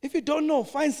 If you don't know,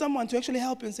 find someone to actually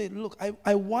help you and say, look,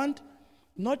 I want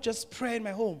not just prayer in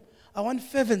my home. I want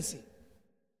fervency.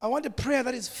 I want a prayer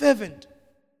that is fervent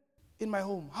in my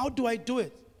home. How do I do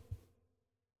it?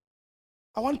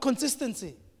 I want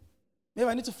consistency. Maybe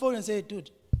I need to phone and say,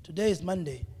 dude, today is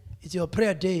Monday. It's your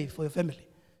prayer day for your family.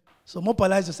 So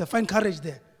mobilize yourself. Find courage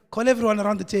there. Call everyone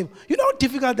around the table. You know how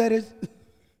difficult that is?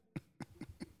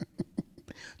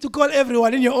 To call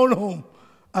everyone in your own home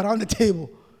around the table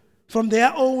from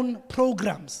their own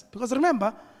programs. Because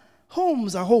remember,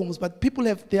 homes are homes, but people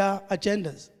have their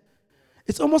agendas.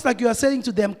 It's almost like you are saying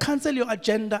to them, cancel your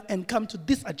agenda and come to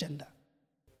this agenda.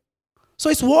 So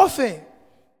it's warfare.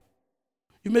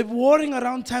 You may be warring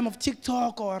around time of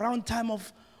TikTok or around time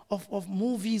of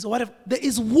movies or whatever. There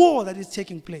is war that is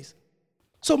taking place.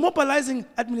 So mobilizing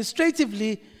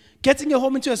administratively, getting your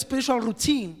home into a spiritual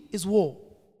routine is war.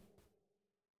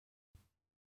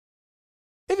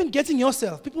 Even getting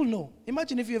yourself, people know.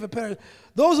 Imagine if you have a prayer.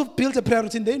 Those who've built a prayer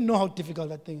routine, they know how difficult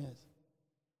that thing is.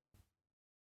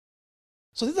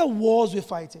 So these are wars we're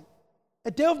fighting.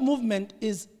 A day of movement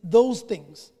is those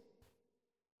things.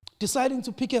 Deciding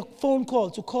to pick a phone call,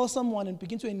 to call someone and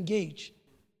begin to engage.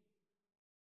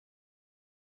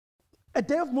 A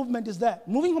day of movement is that.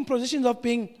 Moving from positions of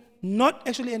being not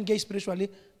actually engaged spiritually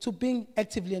to being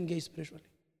actively engaged spiritually.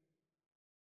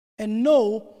 And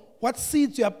know what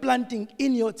seeds you are planting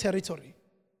in your territory.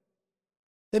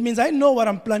 That means I know what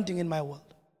I'm planting in my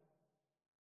world.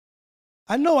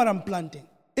 I know what I'm planting.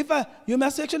 You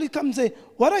must actually come and say,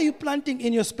 what are you planting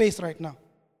in your space right now?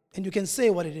 And you can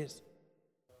say what it is.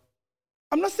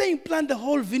 I'm not saying plant the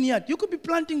whole vineyard. You could be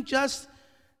planting just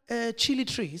a chili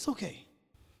tree. It's okay.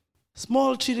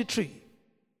 Small chili tree.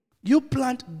 You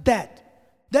plant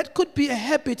that. That could be a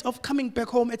habit of coming back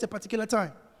home at a particular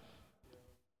time.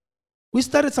 We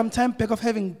started some time back of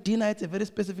having dinner at a very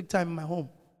specific time in my home.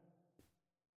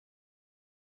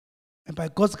 And by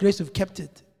God's grace, we've kept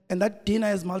it. And that dinner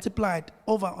is multiplied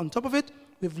over. On top of it,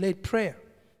 we've laid prayer.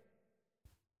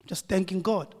 Just thanking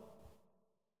God.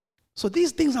 So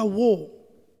these things are war.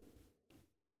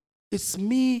 It's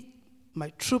me, my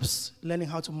troops, learning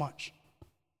how to march.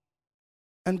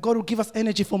 And God will give us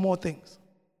energy for more things.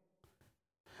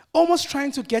 Almost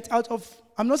trying to get out of,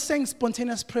 I'm not saying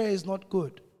spontaneous prayer is not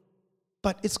good,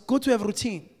 but it's good to have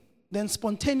routine. then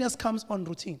spontaneous comes on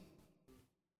routine.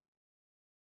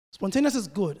 Spontaneous is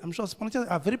good. I'm sure spontaneous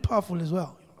are very powerful as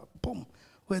well. Boom.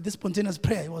 Where this spontaneous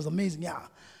prayer was amazing. Yeah.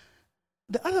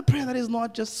 The other prayer that is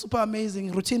not just super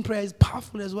amazing, routine prayer, is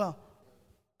powerful as well.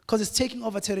 Because it's taking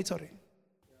over territory.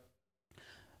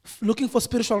 Looking for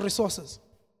spiritual resources.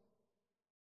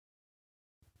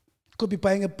 It could be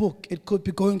buying a book. It could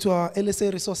be going to our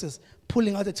LSA resources,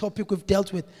 pulling out a topic we've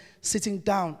dealt with, sitting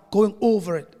down, going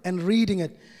over it and reading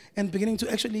it, and beginning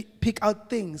to actually pick out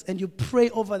things, and you pray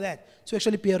over that to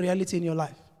actually be a reality in your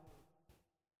life.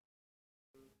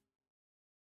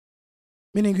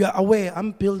 Meaning you are aware,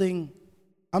 I'm building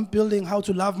how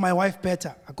to love my wife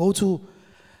better. I go to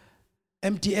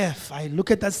MTF, I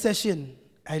look at that session,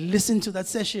 I listen to that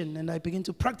session, and I begin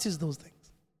to practice those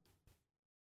things.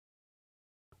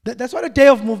 That's what a day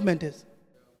of movement is.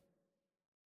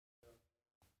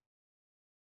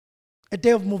 A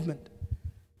day of movement.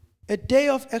 A day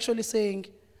of actually saying,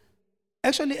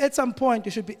 actually at some point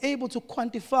you should be able to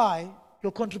quantify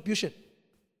your contribution.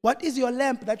 What is your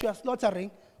lamp that you are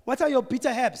slaughtering? What are your bitter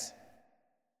herbs?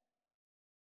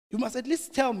 You must at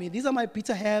least tell me, these are my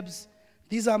bitter herbs,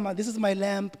 this is my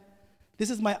lamp, this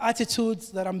is my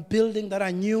attitudes that I'm building, that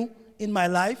are new in my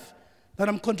life, that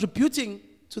I'm contributing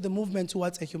to the movement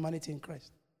towards a humanity in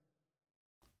Christ.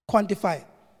 Quantify.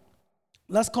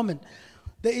 Last comment.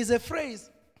 There is a phrase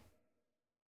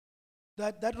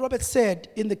that Robert said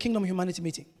in the Kingdom Humanity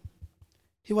meeting.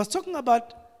 He was talking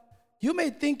about, you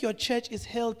may think your church is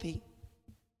healthy,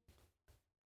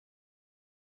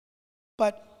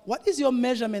 but what is your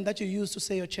measurement that you use to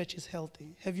say your church is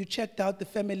healthy? Have you checked out the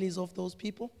families of those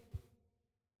people?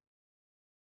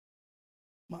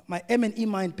 My M&E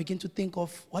mind begin to think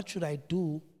of, what should I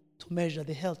do to measure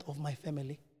the health of my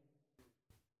family?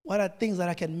 What are things that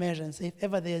I can measure and say, if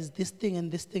ever there's this thing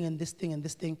and this thing and this thing and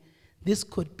this thing, this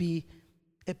could be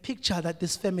a picture that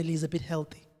this family is a bit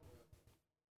healthy.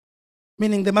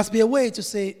 Meaning there must be a way to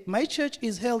say, my church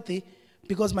is healthy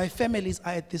because my families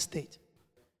are at this stage.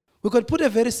 We could put a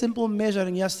very simple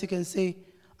measuring yardstick and say,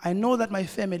 I know that my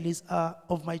families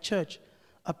of my church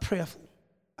are prayerful.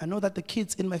 I know that the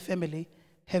kids in my family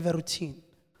have a routine.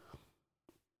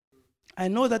 I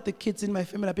know that the kids in my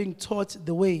family are being taught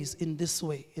the ways in this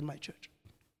way in my church.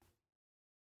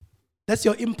 That's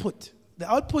your input.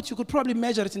 The output, you could probably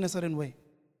measure it in a certain way.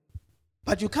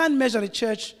 But you can't measure a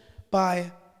church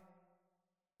by,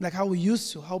 like how we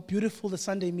used to, how beautiful the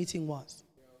Sunday meeting was.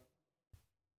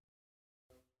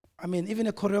 I mean, even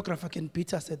a choreographer can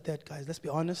beat us at that, guys. Let's be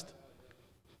honest.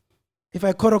 If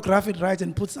I choreograph it right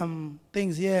and put some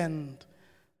things here, and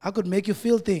I could make you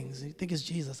feel things. You think it's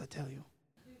Jesus, I tell you.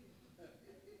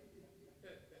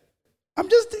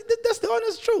 That's the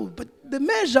honest truth. But the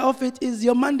measure of it is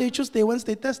your Monday, Tuesday,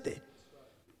 Wednesday, Thursday.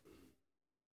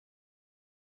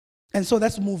 And so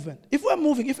that's movement. If we're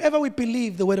moving, if ever we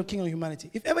believe the word of Kingdom Humanity,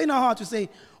 if ever in our heart we say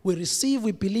we receive,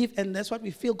 we believe, and that's what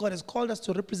we feel God has called us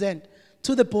to represent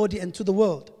to the body and to the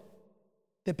world,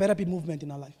 there better be movement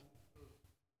in our life.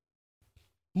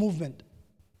 Movement.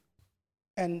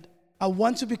 And I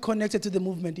want to be connected to the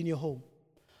movement in your home.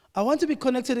 I want to be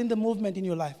connected in the movement in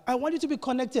your life. I want you to be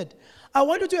connected. I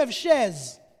want you to have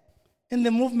shares in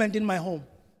the movement in my home.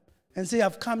 And say,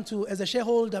 I've come to, as a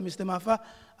shareholder, Mr. Mafa,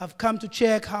 I've come to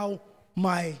check how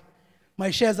my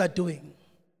shares are doing.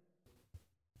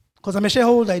 Because I'm a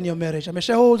shareholder in your marriage. I'm a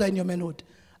shareholder in your manhood.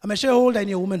 I'm a shareholder in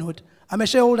your womanhood. I'm a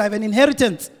shareholder. I have an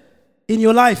inheritance in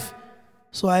your life.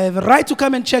 So I have a right to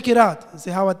come and check it out and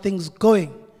say, how are things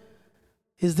going?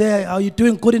 Are you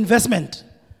doing good investment?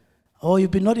 Or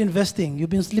you've been not investing, you've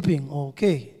been sleeping.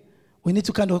 Okay. We need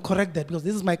to kind of correct that because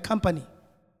this is my company.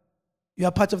 You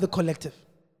are part of the collective.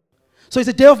 So it's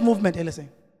a day of movement, LSA.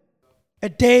 A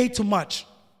day to march.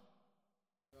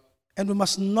 And we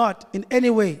must not in any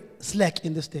way slack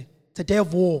in this day. It's a day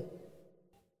of war.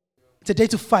 It's a day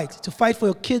to fight for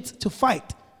your kids, to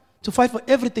fight for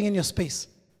everything in your space.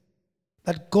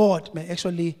 That God may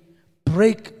actually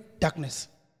break darkness.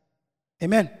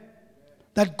 Amen.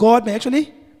 That God may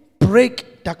actually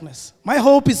break darkness. My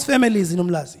hope is families in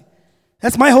Umlazi.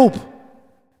 That's my hope.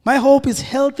 My hope is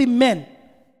healthy men.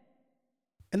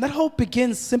 And that hope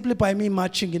begins simply by me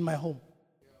marching in my home.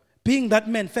 Being that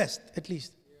man first, at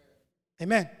least.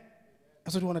 Amen.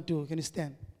 That's what we want to do. Can you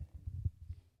stand?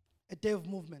 A day of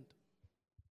movement.